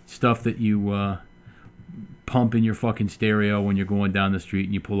stuff that you pump in your fucking stereo when you're going down the street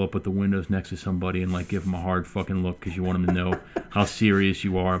and you pull up with the windows next to somebody and like give them a hard fucking look because you want them to know how serious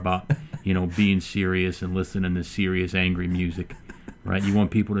you are about, being serious and listening to serious, angry music, right? You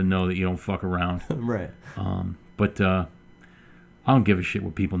want people to know that you don't fuck around. Right. But I don't give a shit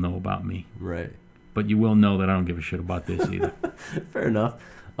what people know about me. Right. But you will know that I don't give a shit about this either. Fair enough.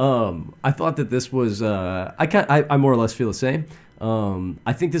 I thought that this was I more or less feel the same.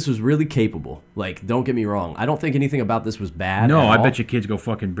 I think this was really capable. Like, don't get me wrong. I don't think anything about this was bad. No, at I all. bet you kids go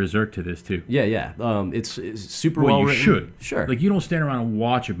fucking berserk to this too. Yeah. It's super Well, well you written. should. Sure. Like, you don't stand around and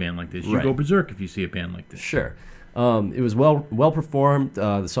watch a band like this. You Right. go berserk if you see a band like this. Sure. It was well performed.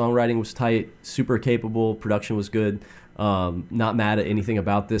 The songwriting was tight, super capable. Production was good. Not mad at anything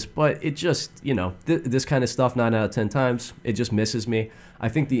about this, but it just, this kind of stuff 9 out of 10 times, it just misses me. I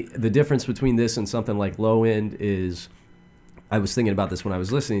think the difference between this and something like Low End is, I was thinking about this when I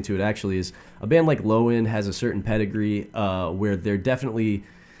was listening to it actually, is a band like Low End has a certain pedigree where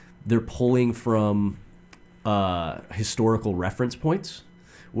they're pulling from historical reference points.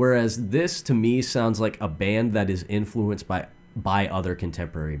 Whereas this, to me, sounds like a band that is influenced by other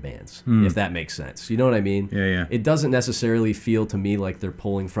contemporary bands, if that makes sense. You know what I mean? Yeah. It doesn't necessarily feel to me like they're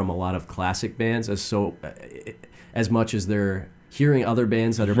pulling from a lot of classic bands as much as they're hearing other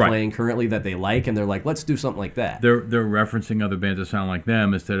bands that are Right. playing currently that they like, and they're like, let's do something like that. They're referencing other bands that sound like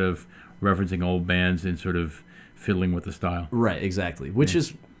them instead of referencing old bands and sort of fiddling with the style. Right, exactly. Which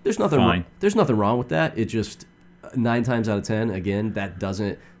is, there's nothing Fine. there's nothing wrong with that. It just 9 times out of 10, again, that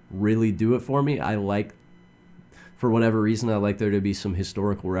doesn't really do it for me. For whatever reason, I like there to be some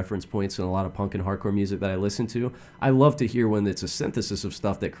historical reference points in a lot of punk and hardcore music that I listen to. I love to hear when it's a synthesis of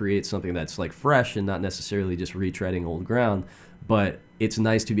stuff that creates something that's like fresh and not necessarily just retreading old ground. But it's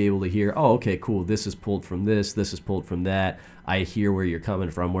nice to be able to hear, oh, okay, cool, this is pulled from this is pulled from that. I hear where you're coming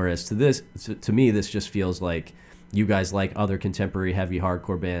from. Whereas to me, this just feels like you guys like other contemporary heavy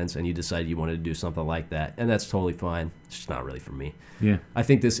hardcore bands and you decided you wanted to do something like that. And that's totally fine. It's just not really for me. Yeah. I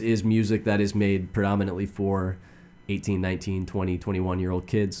think this is music that is made predominantly for 18, 19, 20, 21-year-old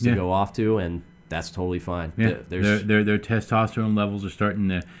kids to Yeah. go off to, and that's totally fine. Yeah. There's Their testosterone levels are starting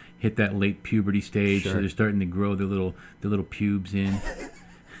to hit that late puberty stage, Sure. so they're starting to grow their little pubes in.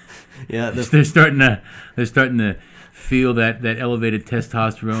 yeah, They're starting to feel that elevated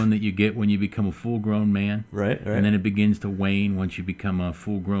testosterone that you get when you become a full-grown man. right. And then it begins to wane once you become a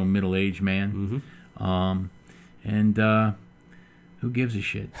full-grown middle-aged man. Mm-hmm. Who gives a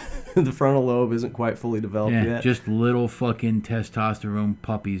shit? The frontal lobe isn't quite fully developed Yeah, yet. just little fucking testosterone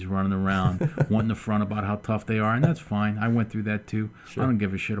puppies running around wanting to front about how tough they are, and that's fine. I went through that too. Sure. I don't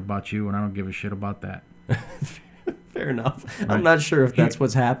give a shit about you, and I don't give a shit about that. Fair enough. Right. I'm not sure if that's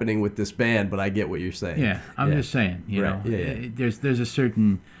what's happening with this band, but I get what you're saying. Yeah, I'm just saying, Right, yeah. there's a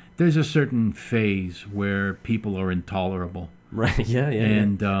certain phase where people are intolerable. Right. Yeah.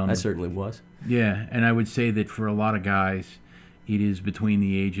 And I certainly was. yeah, and I would say that for a lot of guys, it is between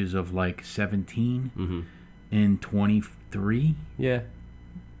the ages of like 17 Mm-hmm. and 23. Yeah.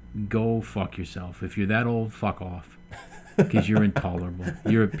 Go fuck yourself. If you're that old, fuck off. Because you're intolerable.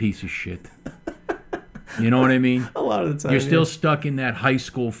 You're a piece of shit. You know what I mean? A lot of the time. You're still stuck in that high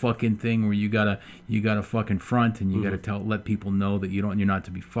school fucking thing where you gotta fucking front and you gotta let people know that you're not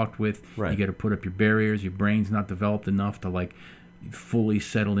to be fucked with. Right. You gotta put up your barriers. Your brain's not developed enough to like fully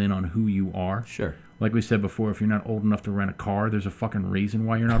settle in on who you are. Sure. Like we said before, if you're not old enough to rent a car, there's a fucking reason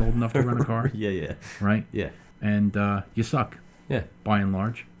why you're not old enough to rent a car, Yeah. right? Yeah. And you suck, Yeah. by and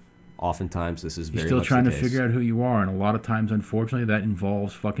large. Oftentimes, this is You're very still much trying the to case. figure out who you are, and a lot of times, unfortunately, that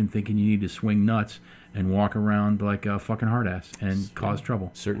involves fucking thinking you need to swing nuts and walk around like a fucking hard ass and cause trouble.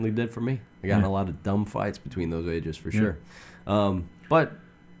 Certainly did for me. I got in Yeah. a lot of dumb fights between those ages for Yeah. sure. But,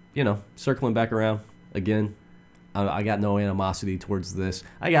 circling back around, again, I got no animosity towards this.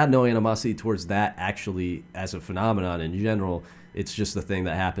 I got no animosity towards that, actually, as a phenomenon in general. It's just the thing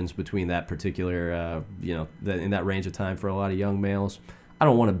that happens between that particular, in that range of time for a lot of young males. I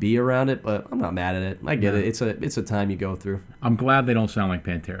don't want to be around it, but I'm not mad at it. I get No. it. It's a time you go through. I'm glad they don't sound like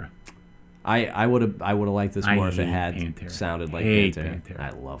Pantera. I would have liked this I more if it hate had Pantera. sounded like Hate Pantera. Pantera. I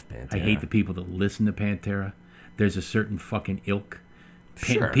love Pantera. I hate the people that listen to Pantera. There's a certain fucking ilk.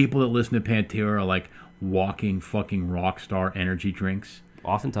 Sure. People that listen to Pantera are like walking fucking rock star energy drinks.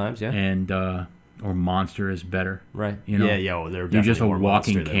 Oftentimes, yeah. And or Monster is better. Right. You know? Yeah, yo, they're You're just a definitely more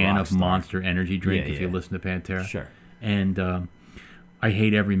walking Monster than can of Rockstar. Monster energy drink Yeah, if you yeah. listen to Pantera. Sure. And I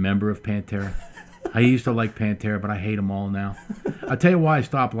hate every member of Pantera. I used to like Pantera, but I hate them all now. I'll tell you why I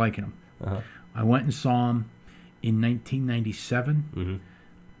stopped liking them. Uh-huh. I went and saw them in 1997. Mm-hmm.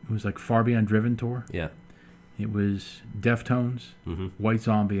 It was like Far Beyond Driven tour. Yeah. It was Deftones, Mm-hmm. White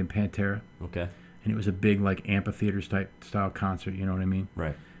Zombie, and Pantera. Okay. And it was a big like amphitheater style concert. You know what I mean?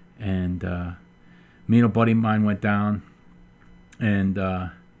 Right. And me and a buddy of mine went down, and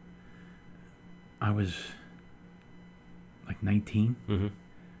I was like 19. Mm-hmm.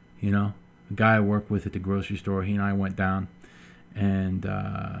 You know, the guy I worked with at the grocery store, he and I went down, and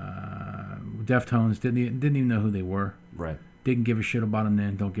Deftones didn't even know who they were. Right. Didn't give a shit about them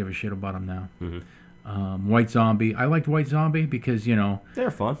then. Don't give a shit about them now. Mm-hmm. White Zombie. I liked White Zombie because, you know,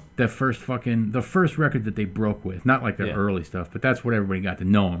 They're fun. the first record that they broke with, not like their Yeah. early stuff, but that's what everybody got to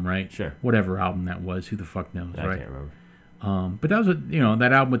know them, right? Sure. Whatever album that was, who the fuck knows, I right? can't remember. But that was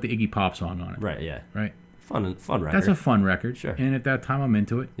that album with the Iggy Pop song on it, Right. Yeah. right? Fun record. That's a fun record. Sure. And at that time, I'm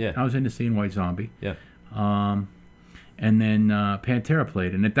into it. Yeah. I was into seeing White Zombie. Yeah. And then Pantera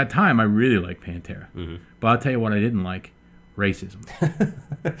played, and at that time, I really liked Pantera. Mm-hmm. But I'll tell you what I didn't like: racism.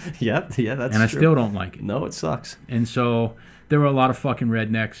 Yeah. Yeah. That's And I true. still don't like it. No, it sucks. And so there were a lot of fucking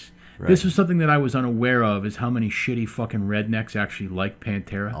rednecks. Right. This was something that I was unaware of, is how many shitty fucking rednecks actually like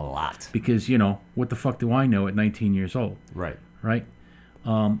Pantera. A lot. Because, what the fuck do I know at 19 years old, Right. right?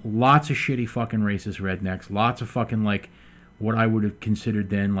 Lots of shitty fucking racist rednecks. Lots of fucking, like, what I would have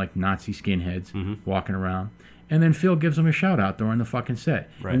considered then, like, Nazi skinheads walking around. And then Phil gives them a shout-out during the fucking set.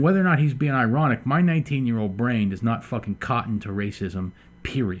 Right. And whether or not he's being ironic, my 19-year-old brain does not fucking cotton to racism,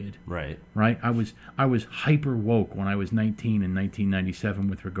 period. Right. Right? I was hyper woke when I was 19 in 1997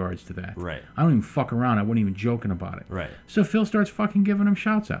 with regards to that. Right. I don't even fuck around. I wasn't even joking about it. Right. So Phil starts fucking giving him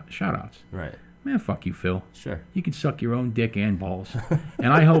shout outs. Right. Man, fuck you, Phil. Sure. You can suck your own dick and balls.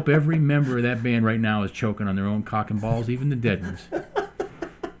 And I hope every member of that band right now is choking on their own cock and balls, even the dead ones.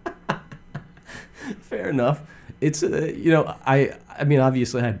 Fair enough. It's I mean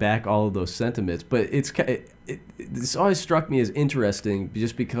obviously I back all of those sentiments, but this always struck me as interesting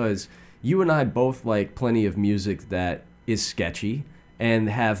just because you and I both like plenty of music that is sketchy and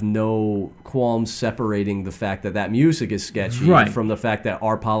have no qualms separating the fact that music is sketchy Right. from the fact that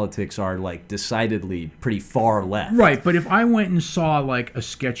our politics are like decidedly pretty far left. Right, but if I went and saw like a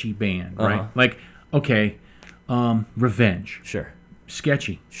sketchy band, right? Uh-huh. Like, okay, Revenge, Sure.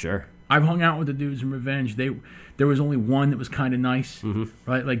 sketchy. Sure. I've hung out with the dudes in Revenge. There was only one that was kind of nice, Mm-hmm.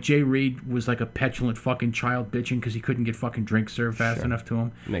 right? Like Jay Reed was like a petulant fucking child bitching because he couldn't get fucking drinks served fast Sure. enough to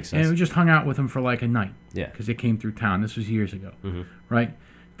him. Makes And sense. we just hung out with him for like a night. Yeah. Because they came through town. This was years ago, Mm-hmm. right?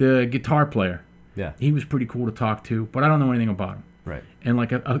 The guitar player, Yeah. he was pretty cool to talk to, but I don't know anything about him. Right. And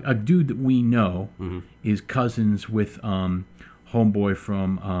like a dude that we know Mm-hmm. is cousins with homeboy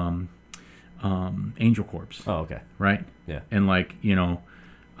from Angel Corpse, Oh, okay. right? Yeah. And like,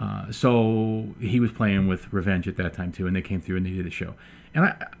 so he was playing with Revenge at that time too, and they came through and they did a show.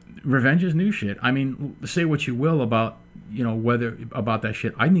 And Revenge is new shit. I mean, say what you will about whether about that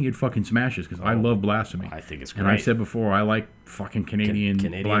shit. I think it fucking smashes because I love Blasphemy. I think it's And I great. said before, I like fucking Canadian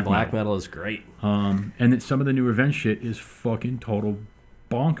Black metal is great. and that some of the new Revenge shit is fucking total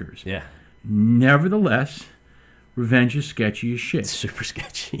bonkers. Yeah. Nevertheless, Revenge is sketchy as shit. It's super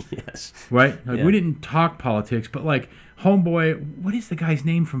sketchy. Yes. Right? Like, Yeah. we didn't talk politics, but like homeboy, what is the guy's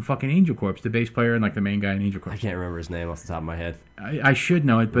name from fucking Angel Corpse? The bass player and like the main guy in Angel I Corpse. can't remember his name off the top of my head. I should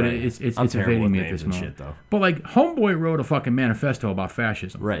know it, but Right. it's I'm terrible evading with me at names this and moment. shit, though. But like homeboy wrote a fucking manifesto about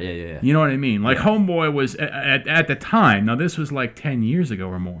fascism. Right. Yeah. Yeah. Yeah. You know what I mean? Like homeboy was at the time. Now this was like 10 years ago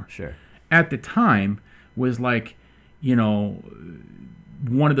or more. Sure. At the time was like,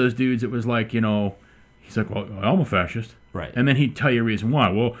 one of those dudes that was like, he's like, well, I'm a fascist. Right. And then he'd tell you a reason why.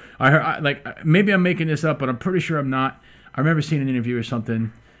 Well, I heard, maybe I'm making this up, but I'm pretty sure I'm not. I remember seeing an interview or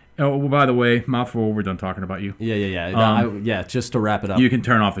something. Oh, well, by the way, mouthful, we're done talking about you. Yeah. Yeah. Yeah. Yeah. Just to wrap it up. You can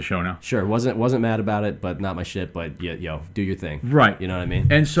turn off the show now. Sure. Wasn't mad about it, but not my shit. But yeah, do your thing. Right. You know what I mean?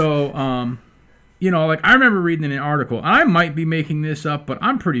 And so, like I remember reading in an article, and I might be making this up, but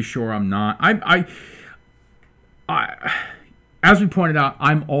I'm pretty sure I'm not. I as we pointed out,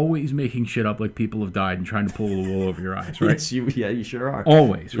 I'm always making shit up like people have died and trying to pull the wool over your eyes, right? Yes, you sure are.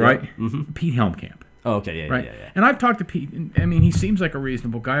 Always, Yeah. right? Mm-hmm. Pete Helmkamp, Oh, okay. Yeah. right? Yeah. Yeah. And I've talked to Pete, and I mean, he seems like a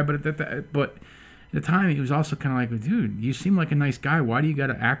reasonable guy, but at the time, he was also kind of like, dude, you seem like a nice guy. Why do you got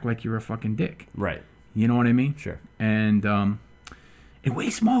to act like you're a fucking dick? Right. You know what I mean? Sure. And way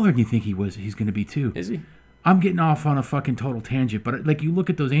smaller than you think he's going to be, too. Is he? I'm getting off on a fucking total tangent, but like you look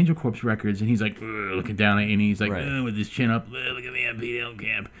at those Angel Corpse records, and he's like looking down at you, and he's like with his chin up, look at me, I'm Pete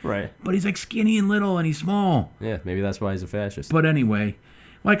Helmkamp. Right. But he's like skinny and little, and he's small. Yeah, maybe that's why he's a fascist. But anyway,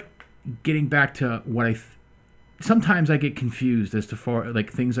 like getting back to what sometimes I get confused as to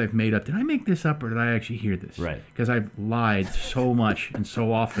like things I've made up. Did I make this up or did I actually hear this? Right. Because I've lied so much and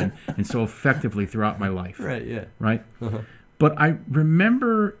so often and so effectively throughout my life. Right. Yeah. Right. Uh-huh. But I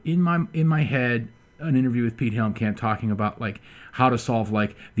remember in my head an interview with Pete Helmkamp talking about like how to solve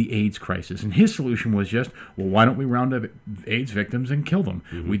like the AIDS crisis, and his solution was just, well, why don't we round up AIDS victims and kill them?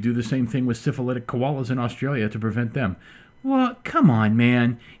 We do the same thing with syphilitic koalas in Australia to prevent them. Well, come on,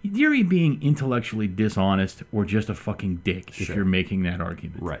 man. You're being intellectually dishonest or just a fucking dick if you're making that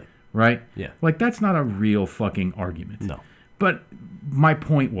argument. Right. Right? Yeah. Like, that's not a real fucking argument. No. But my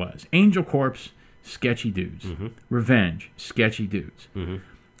point was, Angel Corpse, sketchy dudes. Revenge, sketchy dudes.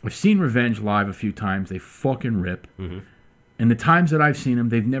 I've seen Revenge live a few times. They fucking rip. And the times that I've seen them,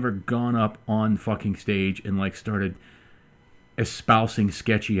 they've never gone up on fucking stage and like started espousing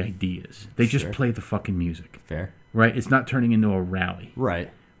sketchy ideas. They just play the fucking music. Fair. Right? It's not turning into a rally.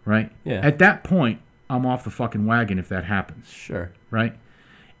 Right. Right? Yeah. At that point, I'm off the fucking wagon if that happens. Sure. Right?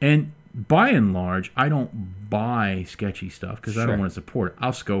 And by and large, I don't buy sketchy stuff because I don't want to support it.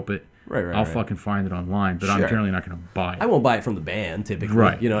 I'll scope it. Right. I'll fucking find it online, but I'm generally not going to buy it. I won't buy it from the band, typically.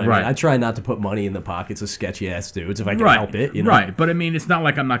 Right. You know what I mean? I try not to put money in the pockets of sketchy-ass dudes if I can help it. You know? Right. But I mean, it's not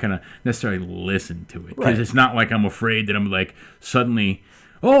like I'm not going to necessarily listen to it. Because it's not like I'm afraid that I'm like suddenly,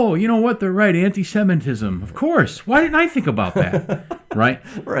 oh, you know what? They're right. Anti-Semitism. Of course. Why didn't I think about that? Right?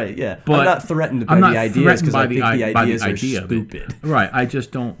 Right, yeah. But I'm not threatened by the ideas because I think the ideas are stupid. Right. I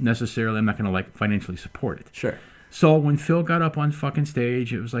just don't necessarily, I'm not going to like financially support it. Sure. So when Phil got up on fucking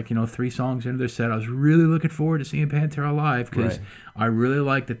stage, it was like, 3 songs into their set. I was really looking forward to seeing Pantera live because I really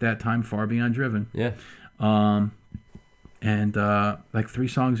liked at that time Far Beyond Driven. Yeah. And like 3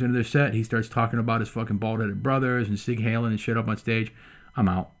 songs into their set, he starts talking about his fucking bald-headed brothers and Sig Halen and shit up on stage. I'm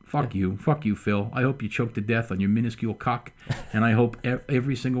out. Fuck you, Phil. I hope you choke to death on your minuscule cock, and I hope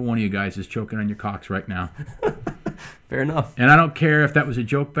every single one of you guys is choking on your cocks right now. Fair enough. And I don't care if that was a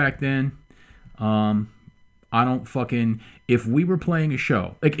joke back then. I don't fucking... If we were playing a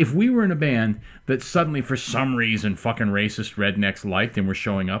show, like if we were in a band that suddenly for some reason fucking racist rednecks liked and were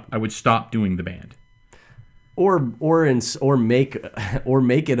showing up, I would stop doing the band. Or make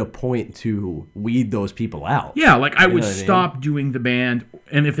it a point to weed those people out. Yeah, like I would stop doing the band,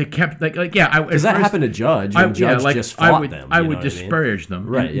 and if they kept like yeah, because that happened to Judge, and Judge just fought them. I would disparage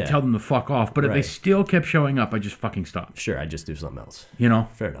them, and tell them to fuck off. But if they still kept showing up, I just fucking stopped. Sure, I just do something else.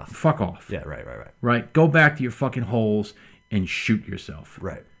 Fair enough. Fuck off. Yeah, right. Right, go back to your fucking holes and shoot yourself.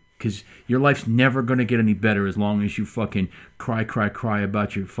 Right. Because your life's never going to get any better as long as you fucking cry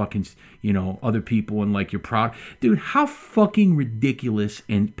about your fucking, other people and like you're proud. Dude, how fucking ridiculous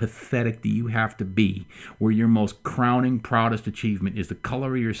and pathetic do you have to be where your most crowning, proudest achievement is the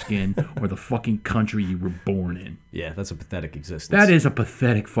color of your skin or the fucking country you were born in? Yeah, that's a pathetic existence. That is a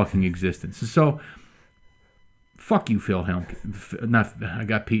pathetic fucking existence. So... Fuck you, Phil Helmkamp. I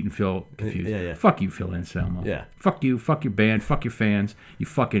got Pete and Phil confused. Yeah. Fuck you, Phil Anselmo. Yeah. Fuck you. Fuck your band. Fuck your fans. You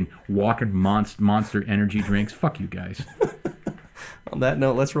fucking walking monster energy drinks. Fuck you guys. On that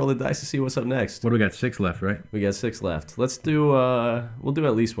note, let's roll the dice to see what's up next. What do we got? 6 left, right? We got 6 left. Let's do. We'll do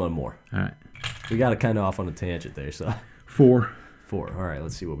at least one more. All right. We got it kind of off on a tangent there, so. 4. All right.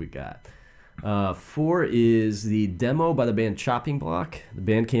 Let's see what we got. 4 is the demo by the band Chopping Block. The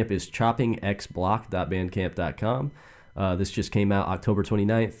Bandcamp is choppingxblock.bandcamp.com. This just came out October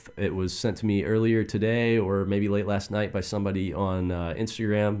 29th. It was sent to me earlier today or maybe late last night by somebody on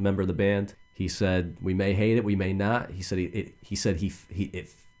Instagram, member of the band. He said, we may hate it, we may not. He said it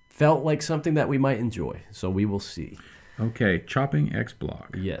felt like something that we might enjoy. So we will see. Okay, Chopping X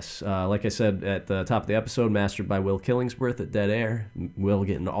Block. Yes. Like I said at the top of the episode, mastered by Will Killingsworth at Dead Air. Will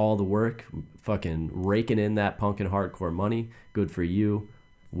getting all the work, fucking raking in that punk and hardcore money. Good for you.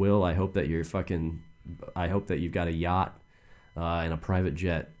 Will, I hope that you've got a yacht and a private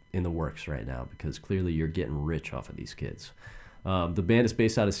jet in the works right now because clearly you're getting rich off of these kids. The band is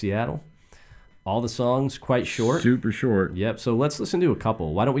based out of Seattle. All the songs quite short. Super short. Yep. So let's listen to a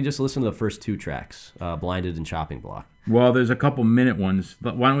couple. Why don't we just listen to the first 2 tracks, Blinded and Chopping Block? Well, there's a couple minute ones.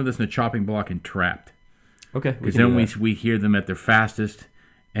 Why don't we listen to Chopping Block and Trapped? Okay. Because then we hear them at their fastest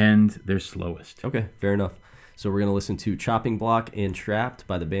and their slowest. Okay, fair enough. So we're going to listen to Chopping Block and Trapped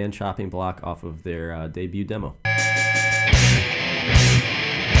by the band Chopping Block off of their debut demo.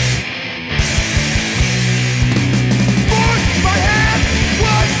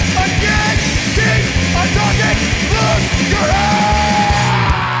 something, lose your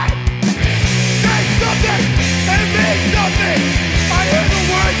head. Say something, it means nothing. I hear the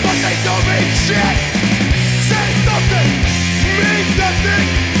words, but they don't mean shit. Say something, means nothing,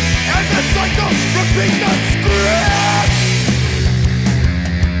 and the cycle repeats the script.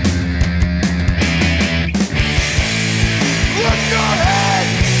 Look your head.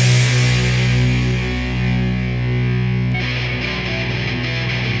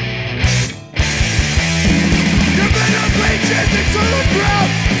 You've been a leeches into the ground,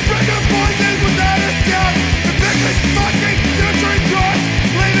 spread your poison without a scout. The victim's fucking nurturing God,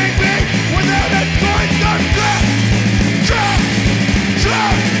 leaving me without a choice of trap.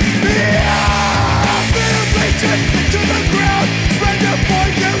 Yeah! Been a leeches into the ground, spread your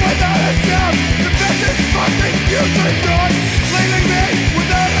poison without a sound. The victim's fucking nurturing God, leaving me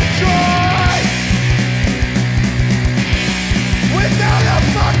without a choice. Without a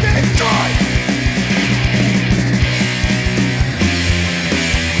fucking choice.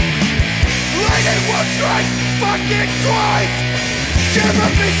 Lightning will strike fucking twice. Shiver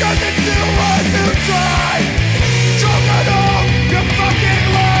because it's too hard to try. Choke on all your fucking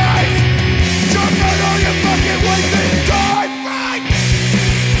lies. Choke on all your fucking wasted time. Right.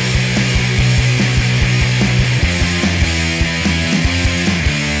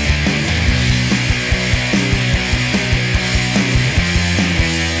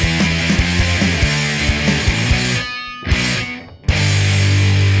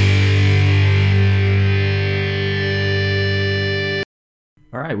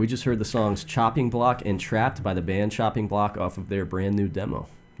 All right, we just heard the songs Chopping Block and Trapped by the band Chopping Block off of their brand new demo.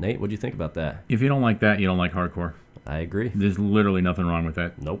 Nate, what'd you think about that? If you don't like that, you don't like hardcore. I agree. There's literally nothing wrong with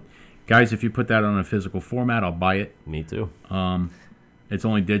that. Nope. Guys, if you put that on a physical format, I'll buy it. Me too. It's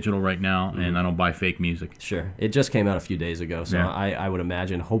only digital right now, and I don't buy fake music. Sure. It just came out a few days ago, so Yeah. I would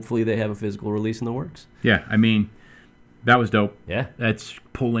imagine hopefully they have a physical release in the works. Yeah, I mean, that was dope. Yeah. That's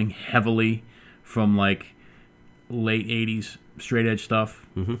pulling heavily from like late 80s straight edge stuff,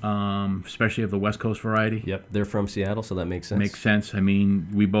 especially of the West Coast variety. Yep. They're from Seattle, so that makes sense. Makes sense. I mean,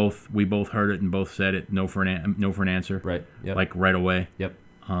 we both heard it and both said it. No for an answer. Right. Yep. Like right away. Yep.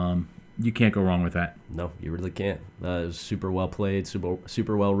 You can't go wrong with that. No, you really can't. It was super well played,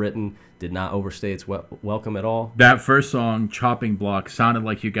 super well written. Did not overstay its welcome at all. That first song, Chopping Block, sounded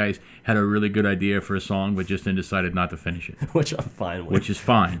like you guys had a really good idea for a song, but just then decided not to finish it. Which I'm fine with. Which is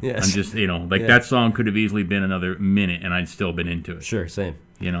fine. Yes. I'm just, that song could have easily been another minute, and I'd still been into it. Sure, same.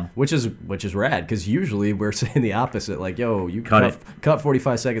 Which is rad, because usually we're saying the opposite, like, yo, you cut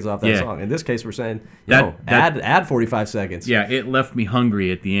 45 seconds off that Yeah. song. In this case, we're saying, That- add 45 seconds. Yeah, it left me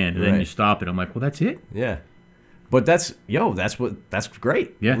hungry at the end, and then Right. you stop it. I'm like, well, that's it? Yeah. But that's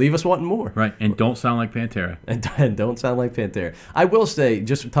great. Yeah. Leave us wanting more. Right, and don't sound like Pantera. And don't sound like Pantera. I will say,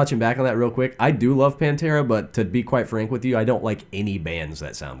 just touching back on that real quick, I do love Pantera, but to be quite frank with you, I don't like any bands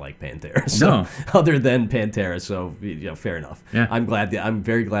that sound like Pantera. So, No. other than Pantera, so fair enough. Yeah. I'm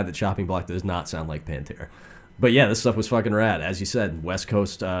very glad that Chopping Block does not sound like Pantera. But yeah, this stuff was fucking rad. As you said, West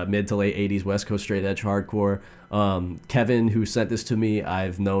Coast, mid to late 80s, West Coast straight edge hardcore. Kevin, who sent this to me,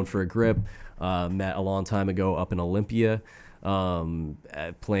 I've known for a grip. Met a long time ago up in Olympia, playing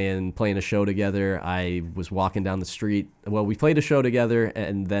a show together. I was walking down the street. Well, we played a show together,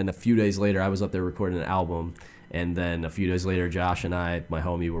 and then a few days later, I was up there recording an album. And then a few days later, Josh and I, my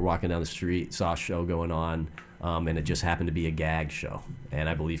homie, were walking down the street, saw a show going on, and it just happened to be a gag show. And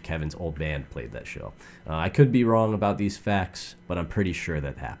I believe Kevin's old band played that show. I could be wrong about these facts, but I'm pretty sure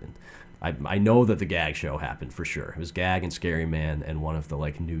that happened. I know that the Gag show happened for sure. It was Gag and Scary Man and one of the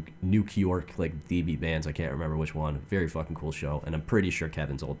like New York like DB bands. I can't remember which one. Very fucking cool show, and I'm pretty sure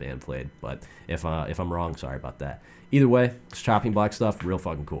Kevin's old band played. But if I'm wrong, sorry about that. Either way, it's Chopping Block stuff. Real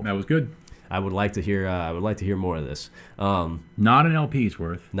fucking cool. That was good. I would like to hear more of this. Not an LP's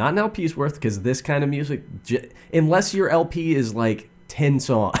worth. Not an LP's worth, because this kind of music, unless your LP is like 10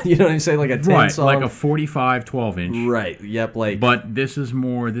 songs, you know what I'm saying, like a 10 song, like a 45 12-inch. Right. Yep. Like. But this is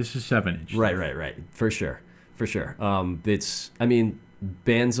 7-inch. Right. For sure. It's, I mean,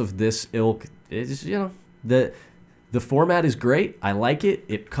 bands of this ilk, it's, the format is great. I like it.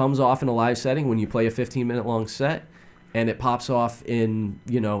 It comes off in a live setting when you play a 15-minute long set, and it pops off in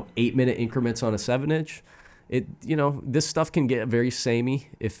 8-minute increments on a 7-inch. This stuff can get very samey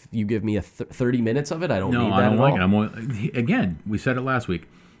if you give me 30 minutes of it. I don't need that at all. Again, we said it last week.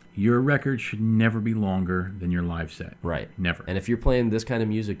 Your record should never be longer than your live set. Right. Never. And if you're playing this kind of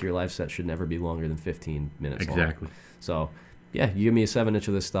music, your live set should never be longer than 15 minutes long. Exactly. So, yeah, you give me a 7-inch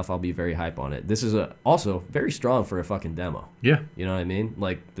of this stuff, I'll be very hype on it. This is also very strong for a fucking demo. Yeah. You know what I mean?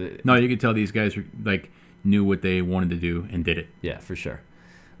 No, you could tell these guys knew what they wanted to do and did it. Yeah, for sure.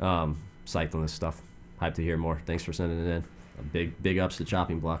 Psyched on this stuff. Hyped to hear more. Thanks for sending it in. Big ups to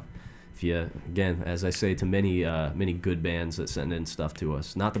Chopping Block. If you, again, as I say to many good bands that send in stuff to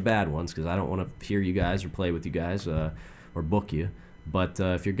us, not the bad ones, because I don't want to hear you guys or play with you guys or book you. But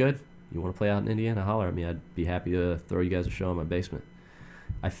if you're good, you want to play out in Indiana, holler at me. I'd be happy to throw you guys a show in my basement.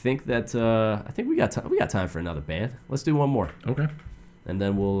 I think we got time for another band. Let's do one more. Okay. And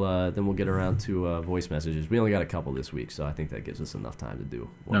then we'll get around to voice messages. We only got a couple this week, so I think that gives us enough time to do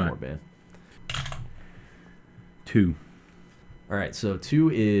one more band. 2. All right, so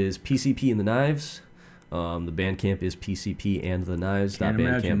 2 is PCP and the Knives. The Bandcamp is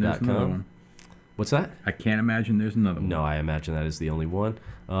pcpandtheknives.bandcamp.com. What's that? I can't imagine there's another one. No, I imagine that is the only one.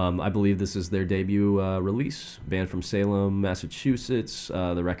 I believe this is their debut release. Band from Salem, Massachusetts.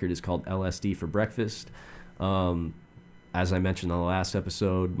 The record is called LSD for Breakfast. As I mentioned on the last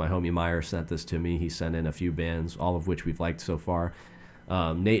episode, my homie Meyer sent this to me. He sent in a few bands, all of which we've liked so far.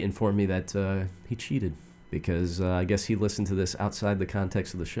 Nate informed me that he cheated because I guess he listened to this outside the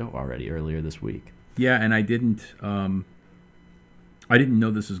context of the show already earlier this week. Yeah, and I didn't know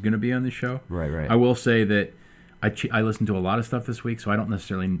this was going to be on the show. Right. I will say that I listened to a lot of stuff this week, so I don't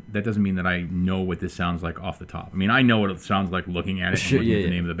necessarily. That doesn't mean that I know what this sounds like off the top. I mean, I know what it sounds like looking at it and looking at the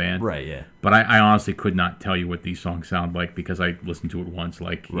name of the band. Right, yeah. But I honestly could not tell you what these songs sound like because I listened to it once,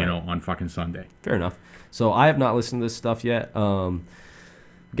 on fucking Sunday. Fair enough. So I have not listened to this stuff yet.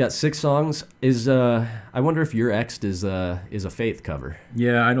 Got 6 songs. I wonder if Your Ex is a Faith cover.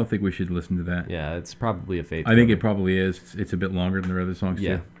 Yeah, I don't think we should listen to that. Yeah, it's probably a Faith I cover. think it probably is. It's a bit longer than their other songs,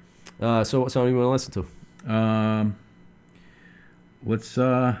 yeah. too. So what song do you want to listen to? Let's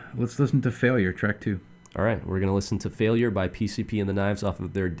listen to Failure, track 2. All right, we're gonna listen to Failure by PCP and the Knives off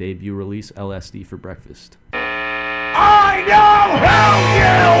of their debut release, LSD for Breakfast. I know who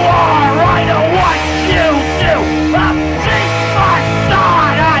you are, I know what you do. I'm deep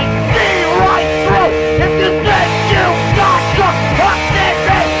inside, I see right through. If you think you got your fucking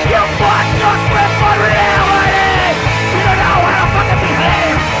me, you must not grip on reality. You don't know how to fucking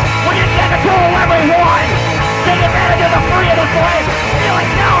behave when you take control of everyone. Take advantage of the free and the slave, feeling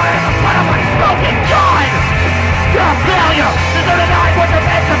power in the front of my smoking gun. You're a failure, deserve to die what you're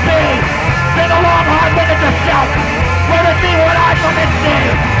meant to be. Take a long hard look at yourself. Let it be what I fucking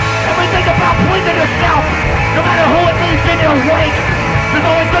see. And we think about pleasing yourself, no matter who it means in your wake. There's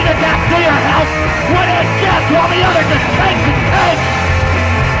always bring it back to your health. When it gets, while the other just takes and takes.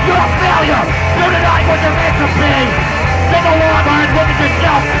 You're a failure. You're denying what you're meant to be. Take a long hard look at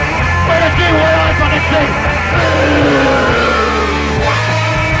yourself. Let it be what I fucking see.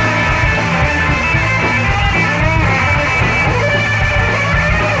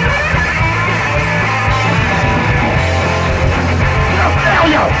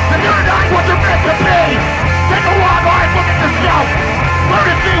 Failure, and you're not what you're meant to be. Take a long hard look at yourself. Learn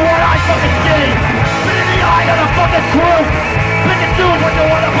to see what I fucking see. Look in the eye of the fucking truth. Pick and choose what you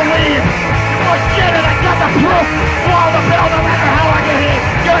want to believe. You're more shit and I got the proof. Swallow the pill no matter how I can eat.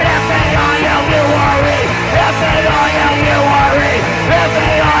 You're F-A-I-L-U-R-E. F-A-I-L-U-R-E.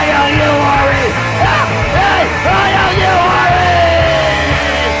 F-A-I-L-U-R-E. F-A-I-L-U-R-E.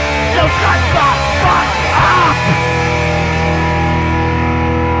 You shut the fuck up.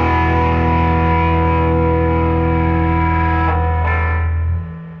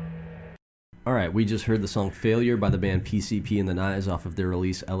 All right, we just heard the song Failure by the band PCP and the Knives off of their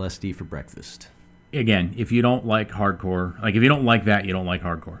release LSD for Breakfast. Again, if you don't like hardcore, if you don't like that, you don't like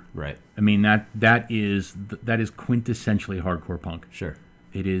hardcore. Right. I mean, that is quintessentially hardcore punk. Sure.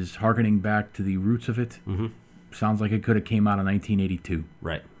 It is hearkening back to the roots of it. Mm-hmm. Sounds like it could have came out in 1982.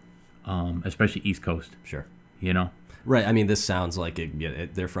 Right. Especially East Coast. Sure. You know? Right. I mean, this sounds like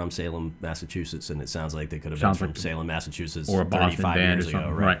they're from Salem, Massachusetts, and it sounds like they could have been from Salem, Massachusetts, or a Boston 35 band years or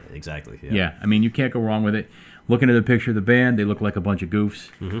something. ago. Right. Exactly. Yeah. I mean, you can't go wrong with it. Looking at the picture of the band, they look like a bunch of goofs.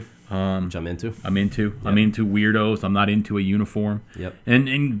 Mm-hmm. Which I'm into. Yep. I'm into weirdos. I'm not into a uniform. Yep.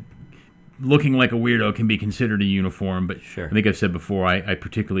 And looking like a weirdo can be considered a uniform, but sure. I think I've said before, I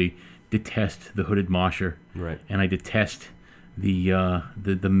particularly detest the hooded mosher. Right. And I detest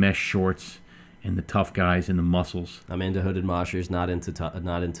the mesh shorts and the tough guys and the muscles. I'm into hooded moshers, not into tough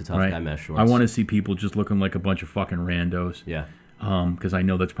guy mesh shorts. I want to see people just looking like a bunch of fucking randos. Yeah. Because I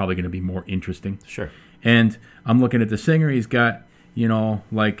know that's probably going to be more interesting. Sure. And I'm looking at the singer. He's got,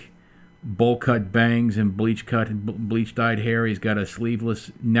 like bowl cut bangs and bleach dyed hair. He's got a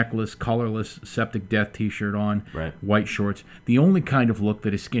sleeveless, necklace, collarless Septic Death t-shirt on. Right. White shorts. The only kind of look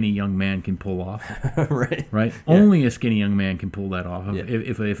that a skinny young man can pull off. Right. Right. Yeah. Only a skinny young man can pull that off. Yeah.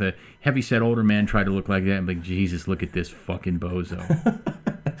 If a heavy-set older man tried to look like that, I'm like, Jesus, look at this fucking bozo.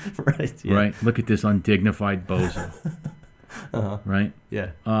 Right. Yeah. Right. Look at this undignified bozo. right?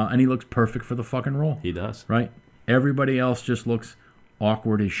 Yeah, And he looks perfect for the fucking role. he does. Right? Everybody else just looks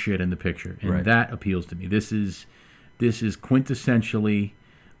awkward as shit in the picture, and Right. that appeals to me. This is quintessentially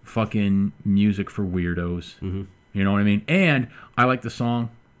fucking music for weirdos. Mm-hmm. You know what I mean? And I like the song.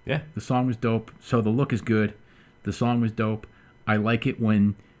 Yeah, The song was dope. So the look is good. The song was dope. I like it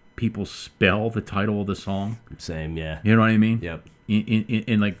when people spell the title of the song. same. Yeah. You know what I mean? Yep.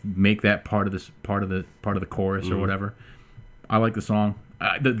 In like make that part of the chorus or whatever. I like the song.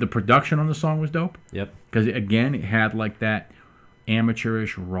 The production on the song was dope Yep. because again it had like that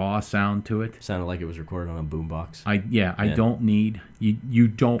amateurish raw sound to it. Sounded like it was recorded on a boombox. I don't need you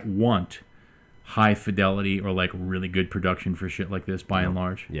don't want high fidelity or like really good production for shit like this by and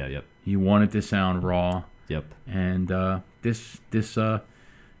large. Yeah. Yep. You want it to sound raw. Yep. And this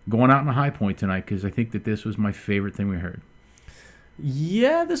going out on a high point tonight because I think that this was my favorite thing we heard.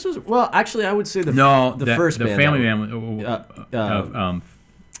 Yeah, this was actually I would say the first the band Family that- Man.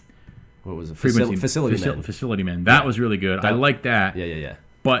 what was it? Frequency Facility Man. Facility Man. That was really good. I like that. Yeah.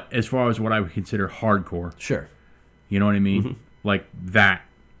 But as far as what I would consider hardcore, Sure. you know what I mean? Like that.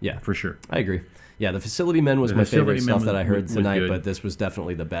 Yeah. For sure. I agree. Yeah, the Facility Men was The my Facility favorite Men stuff that I heard was tonight, good. but this was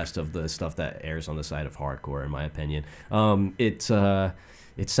definitely the best of the stuff that airs on the side of hardcore, in my opinion.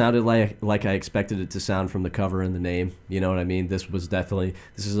 It sounded like I expected it to sound from the cover and the name. You know what I mean? This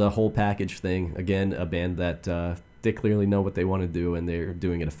is a whole package thing. Again, a band that they clearly know what they want to do, and they're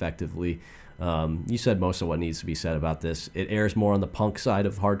doing it effectively. You said most of what needs to be said about this. It airs more on the punk side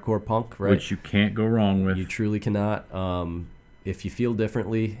of hardcore punk, right? Which you can't go wrong with. You truly cannot. If you feel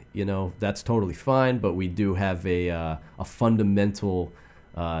differently, that's totally fine. But we do have a fundamental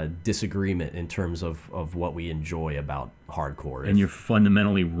disagreement in terms of what we enjoy about hardcore. And you're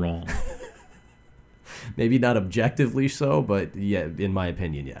fundamentally wrong. Maybe not objectively so, but yeah, in my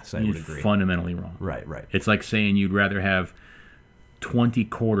opinion, yes, I You're would agree. fundamentally wrong. Right. It's like saying you'd rather have 20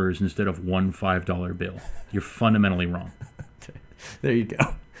 quarters instead of one $5 bill. You're fundamentally wrong. There you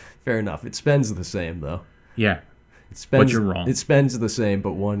go. Fair enough. It spends the same, though. Yeah. It spends, But you're wrong. It spends the same,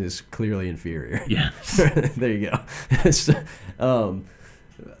 but one is clearly inferior. Yes. There you go.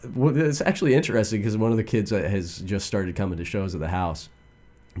 It's actually interesting because one of the kids that has just started coming to shows at the house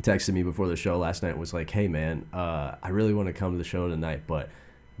texted me before the show last night, was like, hey man, I really want to come to the show tonight, but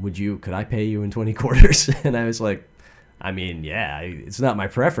could I pay you in 20 quarters? And I was like, I mean, yeah, it's not my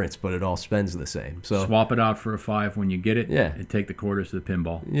preference, but it all spends the same. So swap it out for a 5 when you get it. Yeah. And take the quarters to the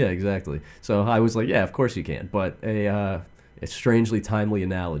pinball. yeah, exactly. So I was like, yeah, of course you can, but a strangely timely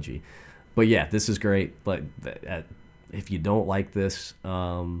analogy. But yeah, this is great. But if you don't like this,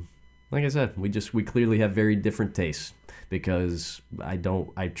 like I said, we clearly have very different tastes, because I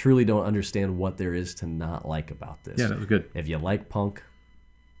truly don't understand what there is to not like about this. Yeah, that was good. If you like punk,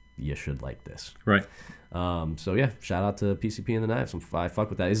 you should like this. Right. So yeah, shout out to PCP and the Knives. I fuck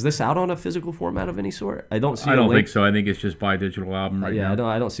with that. Is this out on a physical format of any sort? I don't see. I don't think so. I think it's just by digital album right now.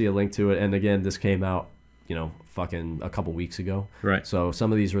 I don't see a link to it. And again, this came out, fucking a couple weeks ago. Right. So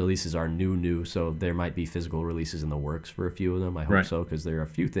some of these releases are new. So there might be physical releases in the works for a few of them. I hope so, because there are a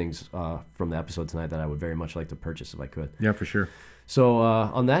few things from the episode tonight that I would very much like to purchase if I could. Yeah, for sure. So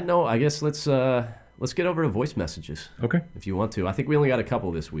on that note, I guess let's get over to voice messages. Okay. If you want to. I think we only got a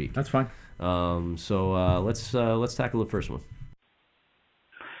couple this week. That's fine. So let's tackle the first one.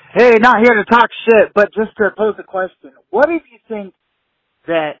 Hey, not here to talk shit, but just to pose a question. What if you think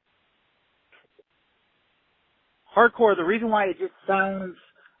that hardcore, the reason why it just sounds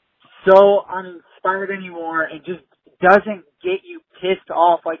so uninspired anymore and just doesn't get you pissed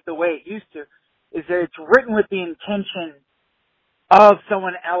off like the way it used to, is that it's written with the intention of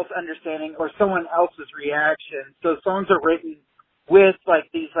someone else understanding or someone else's reaction. So songs are written with like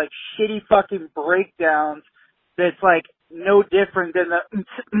these like shitty fucking breakdowns that's like no different than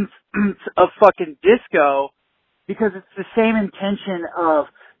the of fucking disco, because it's the same intention of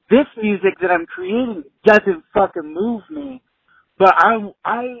this music that I'm creating doesn't fucking move me, but I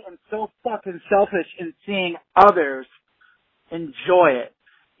am so fucking selfish in seeing others enjoy it.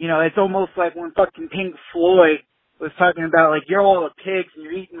 It's almost like when fucking Pink Floyd was talking about like, you're all the pigs and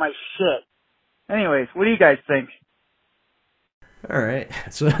you're eating my shit. Anyways, what do you guys think? All right.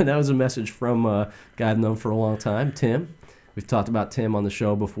 So that was a message from a guy I've known for a long time, Tim. We've talked about Tim on the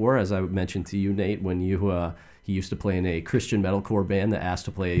show before, as I mentioned to you, Nate, when he used to play in a Christian metalcore band that asked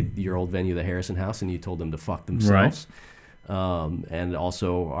to play your old venue, the Harrison House, and you told them to fuck themselves. Right. And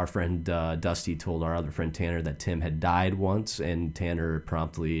also our friend Dusty told our other friend Tanner that Tim had died once, and Tanner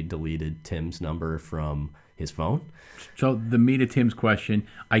promptly deleted Tim's number from his phone. So the meat of Tim's question,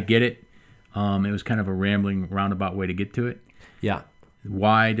 I get it. It was kind of a rambling, roundabout way to get to it. Yeah.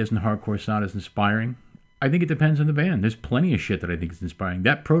 Why doesn't hardcore sound as inspiring? I think it depends on the band. There's plenty of shit that I think is inspiring.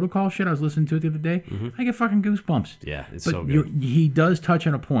 That Protocol shit I was listening to the other day, I get fucking goosebumps. Yeah, it's but so good. He does touch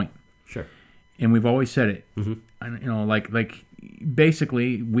on a point. Sure. And we've always said it. And, you know, like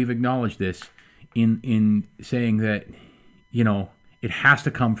basically we've acknowledged this in saying that, you know, it has to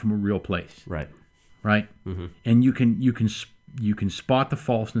come from a real place. Right. Right? And you can spot the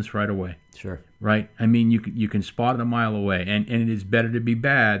falseness right away. Sure. Right? I mean, you can spot it a mile away, and it is better to be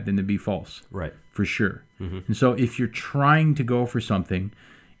bad than to be false. Right. For sure. And so if you're trying to go for something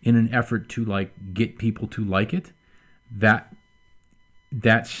in an effort to like get people to like it, that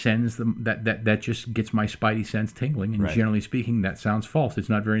sends them that just gets my spidey sense tingling, and generally speaking, that sounds false. It's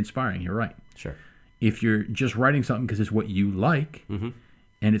not very inspiring. You're right. Sure. If you're just writing something because it's what you like, and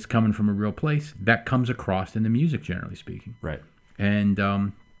it's coming from a real place, that comes across in the music, generally speaking. Right. And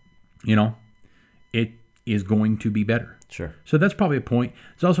you know, it is going to be better. Sure. So that's probably a point.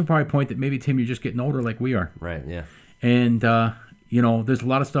 It's also probably a point that maybe, Tim, you're just getting older like we are. Right, yeah. And, you know, there's a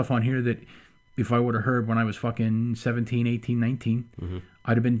lot of stuff on here that if I would have heard when I was fucking 17, 18, 19,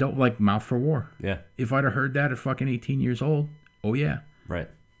 I'd have been dope, like Mouth for War. Yeah. If I'd have heard that at fucking 18 years old, oh yeah. Right.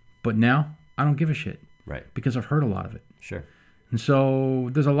 But now, I don't give a shit. Right. Because I've heard a lot of it. Sure. And so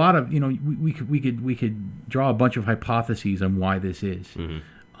there's a lot of, you know, we could draw a bunch of hypotheses on why this is.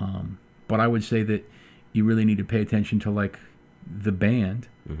 But I would say that you really need to pay attention to like the band,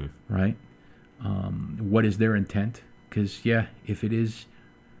 right? What is their intent? Because yeah, if it is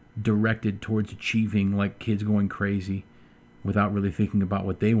directed towards achieving like kids going crazy without really thinking about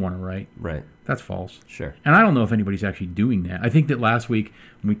what they want to write, right, that's false. Sure. And I don't know if anybody's actually doing that. I think that last week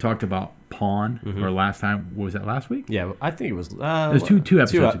when we talked about Pawn, or last time, was that last week? Yeah, I think it was. It was two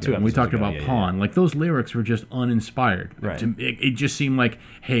episodes ago. When we talked about Pawn. Yeah. Like those lyrics were just uninspired. Right. It just seemed like,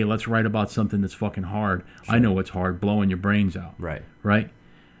 hey, let's write about something that's fucking hard. Sure. I know it's hard, blowing your brains out. Right. Right.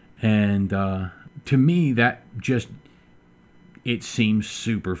 And to me, that just it seems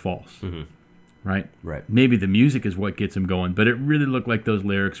super false. Right. Right. Maybe the music is what gets them going, but it really looked like those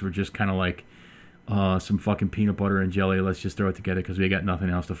lyrics were just kind of like some fucking peanut butter and jelly. Let's just throw it together because we got nothing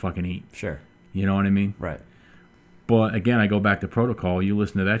else to fucking eat. Sure. You know what I mean? Right. But again, I go back to Protocol. You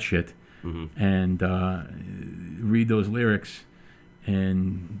listen to that shit and read those lyrics,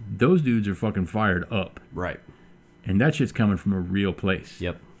 and those dudes are fucking fired up. Right. And that shit's coming from a real place.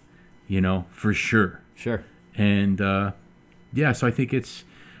 Yep. You know, for sure. Sure. And yeah, so I think it's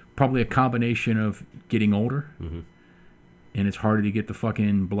probably a combination of getting older, and it's harder to get the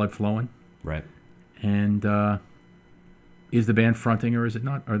fucking blood flowing. Right. And is the band fronting or is it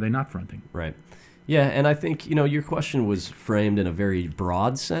not? Are they not fronting? Right. Yeah, and I think, you know, your question was framed in a very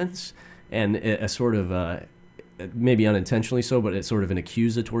broad sense, and a sort of, maybe unintentionally so, but it's sort of an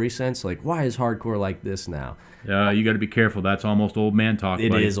accusatory sense, like, why is hardcore like this now? You got to be careful. That's almost old man talk.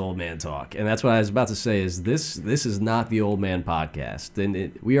 It buddy. is old man talk, and that's what I was about to say. Is this is not the old man podcast,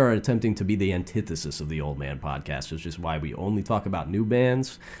 and we are attempting to be the antithesis of the old man podcast, which is why we only talk about new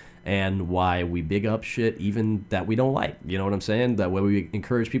bands, and why we big up shit even that we don't like. You know what I'm saying? That way we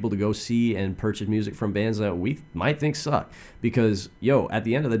encourage people to go see and purchase music from bands that we might think suck, because at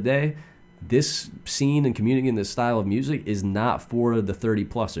the end of the day, this scene and community and this style of music is not for the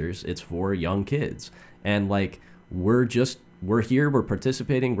 30-plussers. It's for young kids. And, like, we're here, we're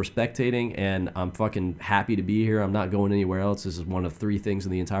participating, we're spectating, and I'm fucking happy to be here. I'm not going anywhere else. This is one of 3 things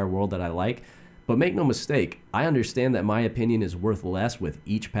in the entire world that I like. But make no mistake, I understand that my opinion is worth less with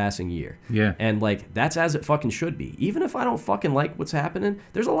each passing year. Yeah. And, like, that's as it fucking should be. Even if I don't fucking like what's happening,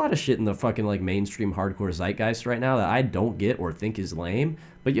 there's a lot of shit in the fucking, like, mainstream hardcore zeitgeist right now that I don't get or think is lame.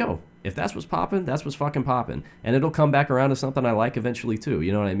 But, if that's what's popping, that's what's fucking popping. And it'll come back around to something I like eventually, too.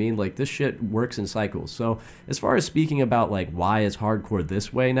 You know what I mean? Like, this shit works in cycles. So, as far as speaking about, like, why is hardcore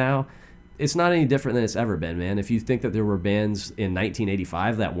this way now, it's not any different than it's ever been, man. If you think that there were bands in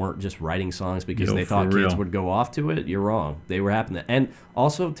 1985 that weren't just writing songs because they thought kids would go off to it, you're wrong. They were happening. And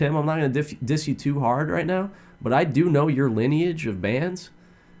also, Tim, I'm not going to diss you too hard right now, but I do know your lineage of bands.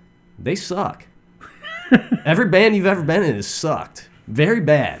 They suck. Every band you've ever been in has sucked. Very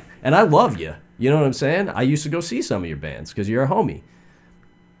bad. And I love you. You know what I'm saying? I used to go see some of your bands because you're a homie.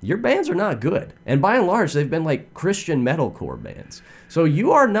 Your bands are not good. And by and large, they've been like Christian metalcore bands. So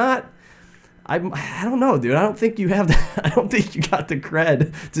you are not... I don't know, dude. I don't think you have I don't think you got the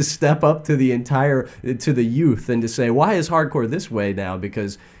cred to step up to the youth and to say, why is hardcore this way now?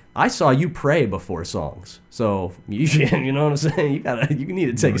 Because I saw you pray before songs. So you know what I'm saying? You need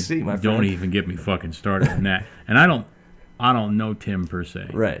to take a seat, my friend. Don't even get me fucking started on that. And I don't know Tim per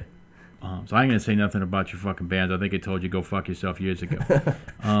se. Right. So I ain't gonna say nothing about your fucking bands. I think I told you go fuck yourself years ago.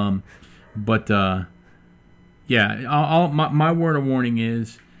 But yeah, my word of warning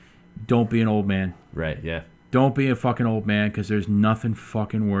is don't be an old man. Right, yeah. Don't be a fucking old man, because there's nothing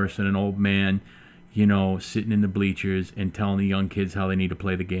fucking worse than an old man, you know, sitting in the bleachers and telling the young kids how they need to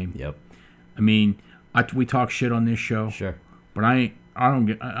play the game. Yep. I mean, we talk shit on this show. Sure. But I don't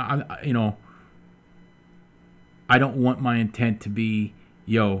get, you know, I don't want my intent to be,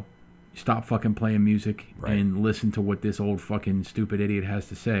 yo, stop fucking playing music and listen to what this old fucking stupid idiot has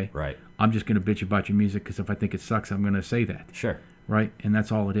to say. Right. I'm just going to bitch about your music because if I think it sucks, I'm going to say that. Sure. Right? And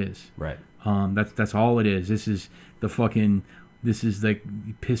that's all it is. Right. That's all it is. This is the fucking, this is like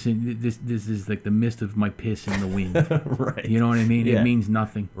pissing, this is like the mist of my piss in the wind. Right. You know what I mean? Yeah. It means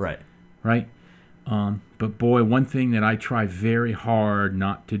nothing. Right. Right? But boy, one thing that I try very hard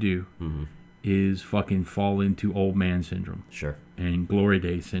not to do is fucking fall into old man syndrome. Sure. And glory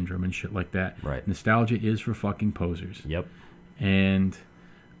days syndrome and shit like that. Right. Nostalgia is for fucking posers. Yep. And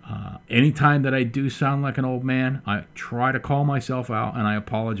anytime that I do sound like an old man, I try to call myself out and I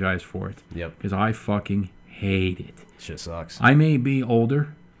apologize for it. Yep. Because I fucking hate it. Shit sucks. I may be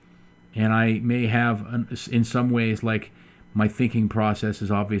older and I may have, in some ways, like, my thinking process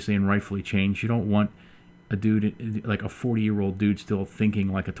is obviously and rightfully changed. You don't want a dude, like a 40-year-old dude, still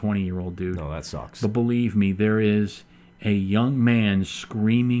thinking like a 20-year-old dude. No, that sucks. But believe me, there is a young man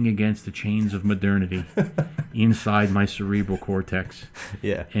screaming against the chains of modernity inside my cerebral cortex.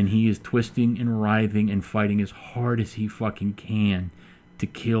 Yeah. And he is twisting and writhing and fighting as hard as he fucking can to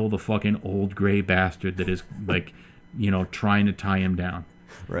kill the fucking old gray bastard that is, like, you know, trying to tie him down.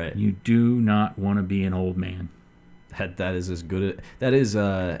 Right. You do not want to be an old man. That is as good. That is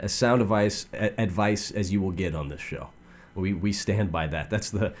as sound advice as you will get on this show. We stand by that.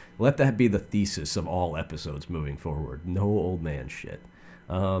 Let that be the thesis of all episodes moving forward. No old man shit.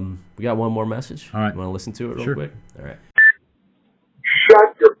 We got one more message. All right. You want to listen to it real Sure. quick? All right.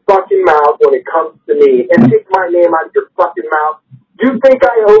 Shut your fucking mouth when it comes to me and take my name out of your fucking mouth. You think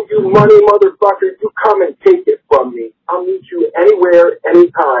I owe you money, motherfucker? You come and take it from me. I'll meet you anywhere,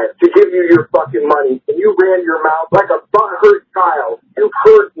 anytime to give you your fucking money. And you ran your mouth like a butthurt child. You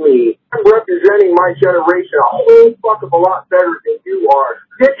hurt me. I'm representing my generation a whole fuck of a lot better than you are.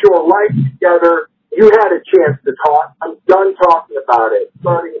 Get your life together. You had a chance to talk. I'm done talking about it.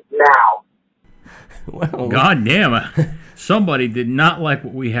 Starting now. Well, God damn it. Somebody did not like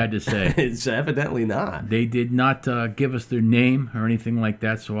what we had to say. it's evidently not. They did not give us their name or anything like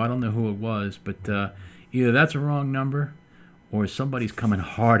that, so I don't know who it was. But either that's a wrong number or somebody's coming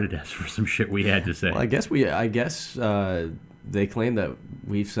hard at us for some shit we had to say. Well, I guess they claim that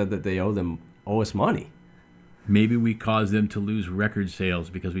we've said that they owe us money. Maybe we caused them to lose record sales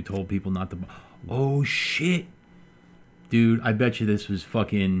because we told people not to. Oh, shit. Dude, I bet you this was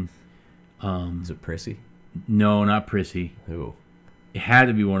fucking... Is it Prissy? No, not Prissy. Who? It had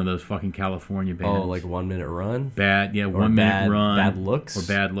to be one of those fucking California bands. Oh, like 1 Minute Run? Bad, yeah, Or 1 Minute Run. Bad Looks? Or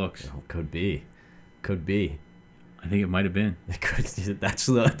Bad Looks. Oh, could be. I think it might have been. It could. That's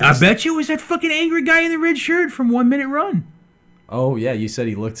the. I bet you it was that fucking angry guy in the red shirt from 1 Minute Run. Oh yeah, you said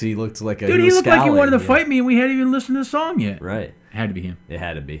he looked like a. Dude, he looked like he wanted to fight me, and we hadn't even listened to the song yet. Right. It had to be him. It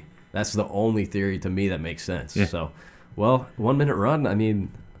had to be. That's the only theory to me that makes sense. Yeah. So, well, 1 Minute Run. I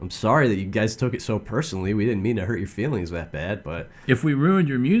mean, I'm sorry that you guys took it so personally. We didn't mean to hurt your feelings that bad, but If we ruined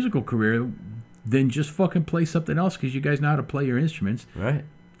your musical career, then just fucking play something else because you guys know how to play your instruments. right.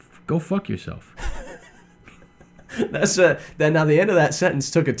 Go fuck yourself. That's then now the end of that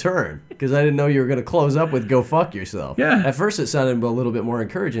sentence took a turn because I didn't know you were going to close up with "go fuck yourself." Yeah. At first it sounded a little bit more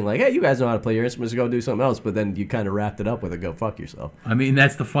encouraging, like, "Hey, you guys know how to play your instruments, go do something else." But then you kind of wrapped it up with a "go fuck yourself." I mean,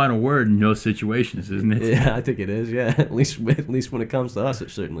 that's the final word in those situations, isn't it? Yeah, I think it is. Yeah, at least when it comes to us, it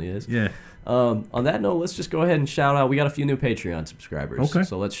certainly is. Yeah. On that note, let's just go ahead and shout out. We got a few new Patreon subscribers. Okay.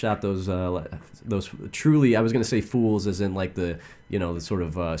 So let's shout those truly, I was going to say fools as in like the sort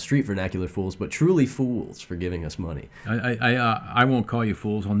of street vernacular fools, but truly fools for giving us money. I won't call you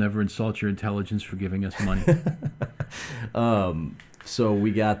fools. I'll never insult your intelligence for giving us money. So we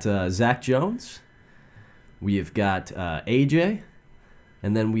got Zach Jones. We have got AJ.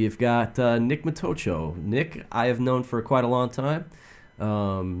 And then we have got Nick Matocho. Nick, I have known for quite a long time.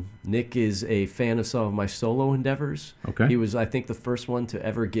 Nick is a fan of some of my solo endeavors. Okay. He was, I think, the first one to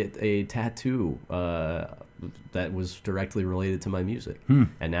ever get a tattoo that was directly related to my music.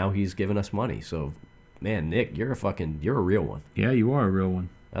 And now he's giving us money. So, man, Nick, you're a real one. Yeah, you are a real one.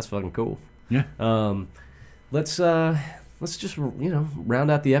 That's fucking cool. Yeah. Let's just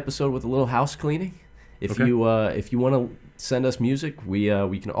round out the episode with a little house cleaning. If Okay. you want to send us music,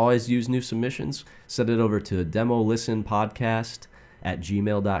 we can always use new submissions. Send it over to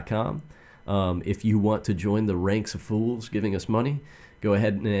demolistenpodcast@gmail.com. If you want to join the ranks of fools giving us money, go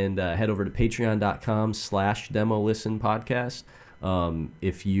ahead and head over to patreon.com/demolistenpodcast.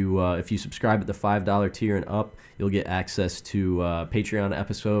 If you subscribe at the $5 tier and up, you'll get access to Patreon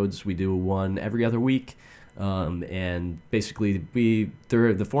episodes. We do one every other week. And basically,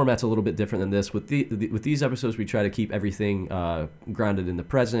 the format's a little bit different than this. With these episodes, we try to keep everything grounded in the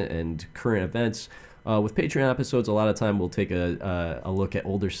present and current events. With Patreon episodes, a lot of time we'll take a look at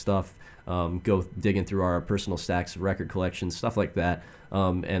older stuff, go digging through our personal stacks of record collections, stuff like that,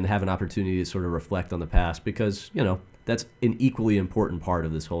 and have an opportunity to sort of reflect on the past, because that's an equally important part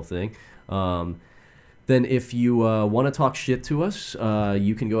of this whole thing. Then if you want to talk shit to us,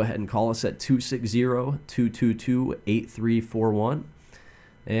 you can go ahead and call us at 260-222-8341.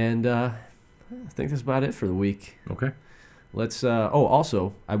 And I think that's about it for the week. Okay. Let's.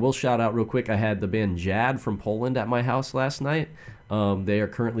 Also, I will shout out real quick. I had the band Jad from Poland at my house last night. They are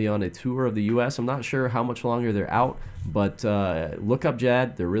currently on a tour of the U.S. I'm not sure how much longer they're out, but look up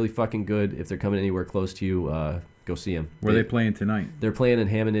Jad. They're really fucking good. If they're coming anywhere close to you, go see them. Where are they playing tonight? They're playing in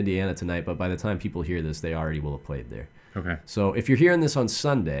Hammond, Indiana tonight, but by the time people hear this, they already will have played there. Okay. So if you're hearing this on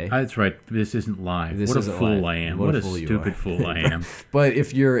Sunday... That's right. This isn't live. This what a isn't fool live. I am. What What a a fool you stupid are. fool I am. But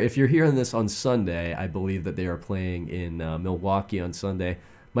if you're hearing this on Sunday, I believe that they are playing in Milwaukee on Sunday.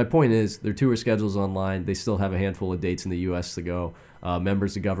 My point is, their tour schedule's online. They still have a handful of dates in the U.S. to go.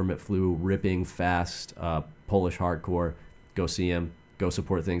 Members of Government Flu, ripping fast Polish hardcore. Go see them. Go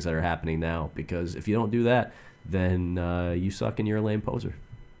support things that are happening now. Because if you don't do that, then you suck and you're a lame poser.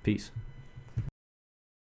 Peace.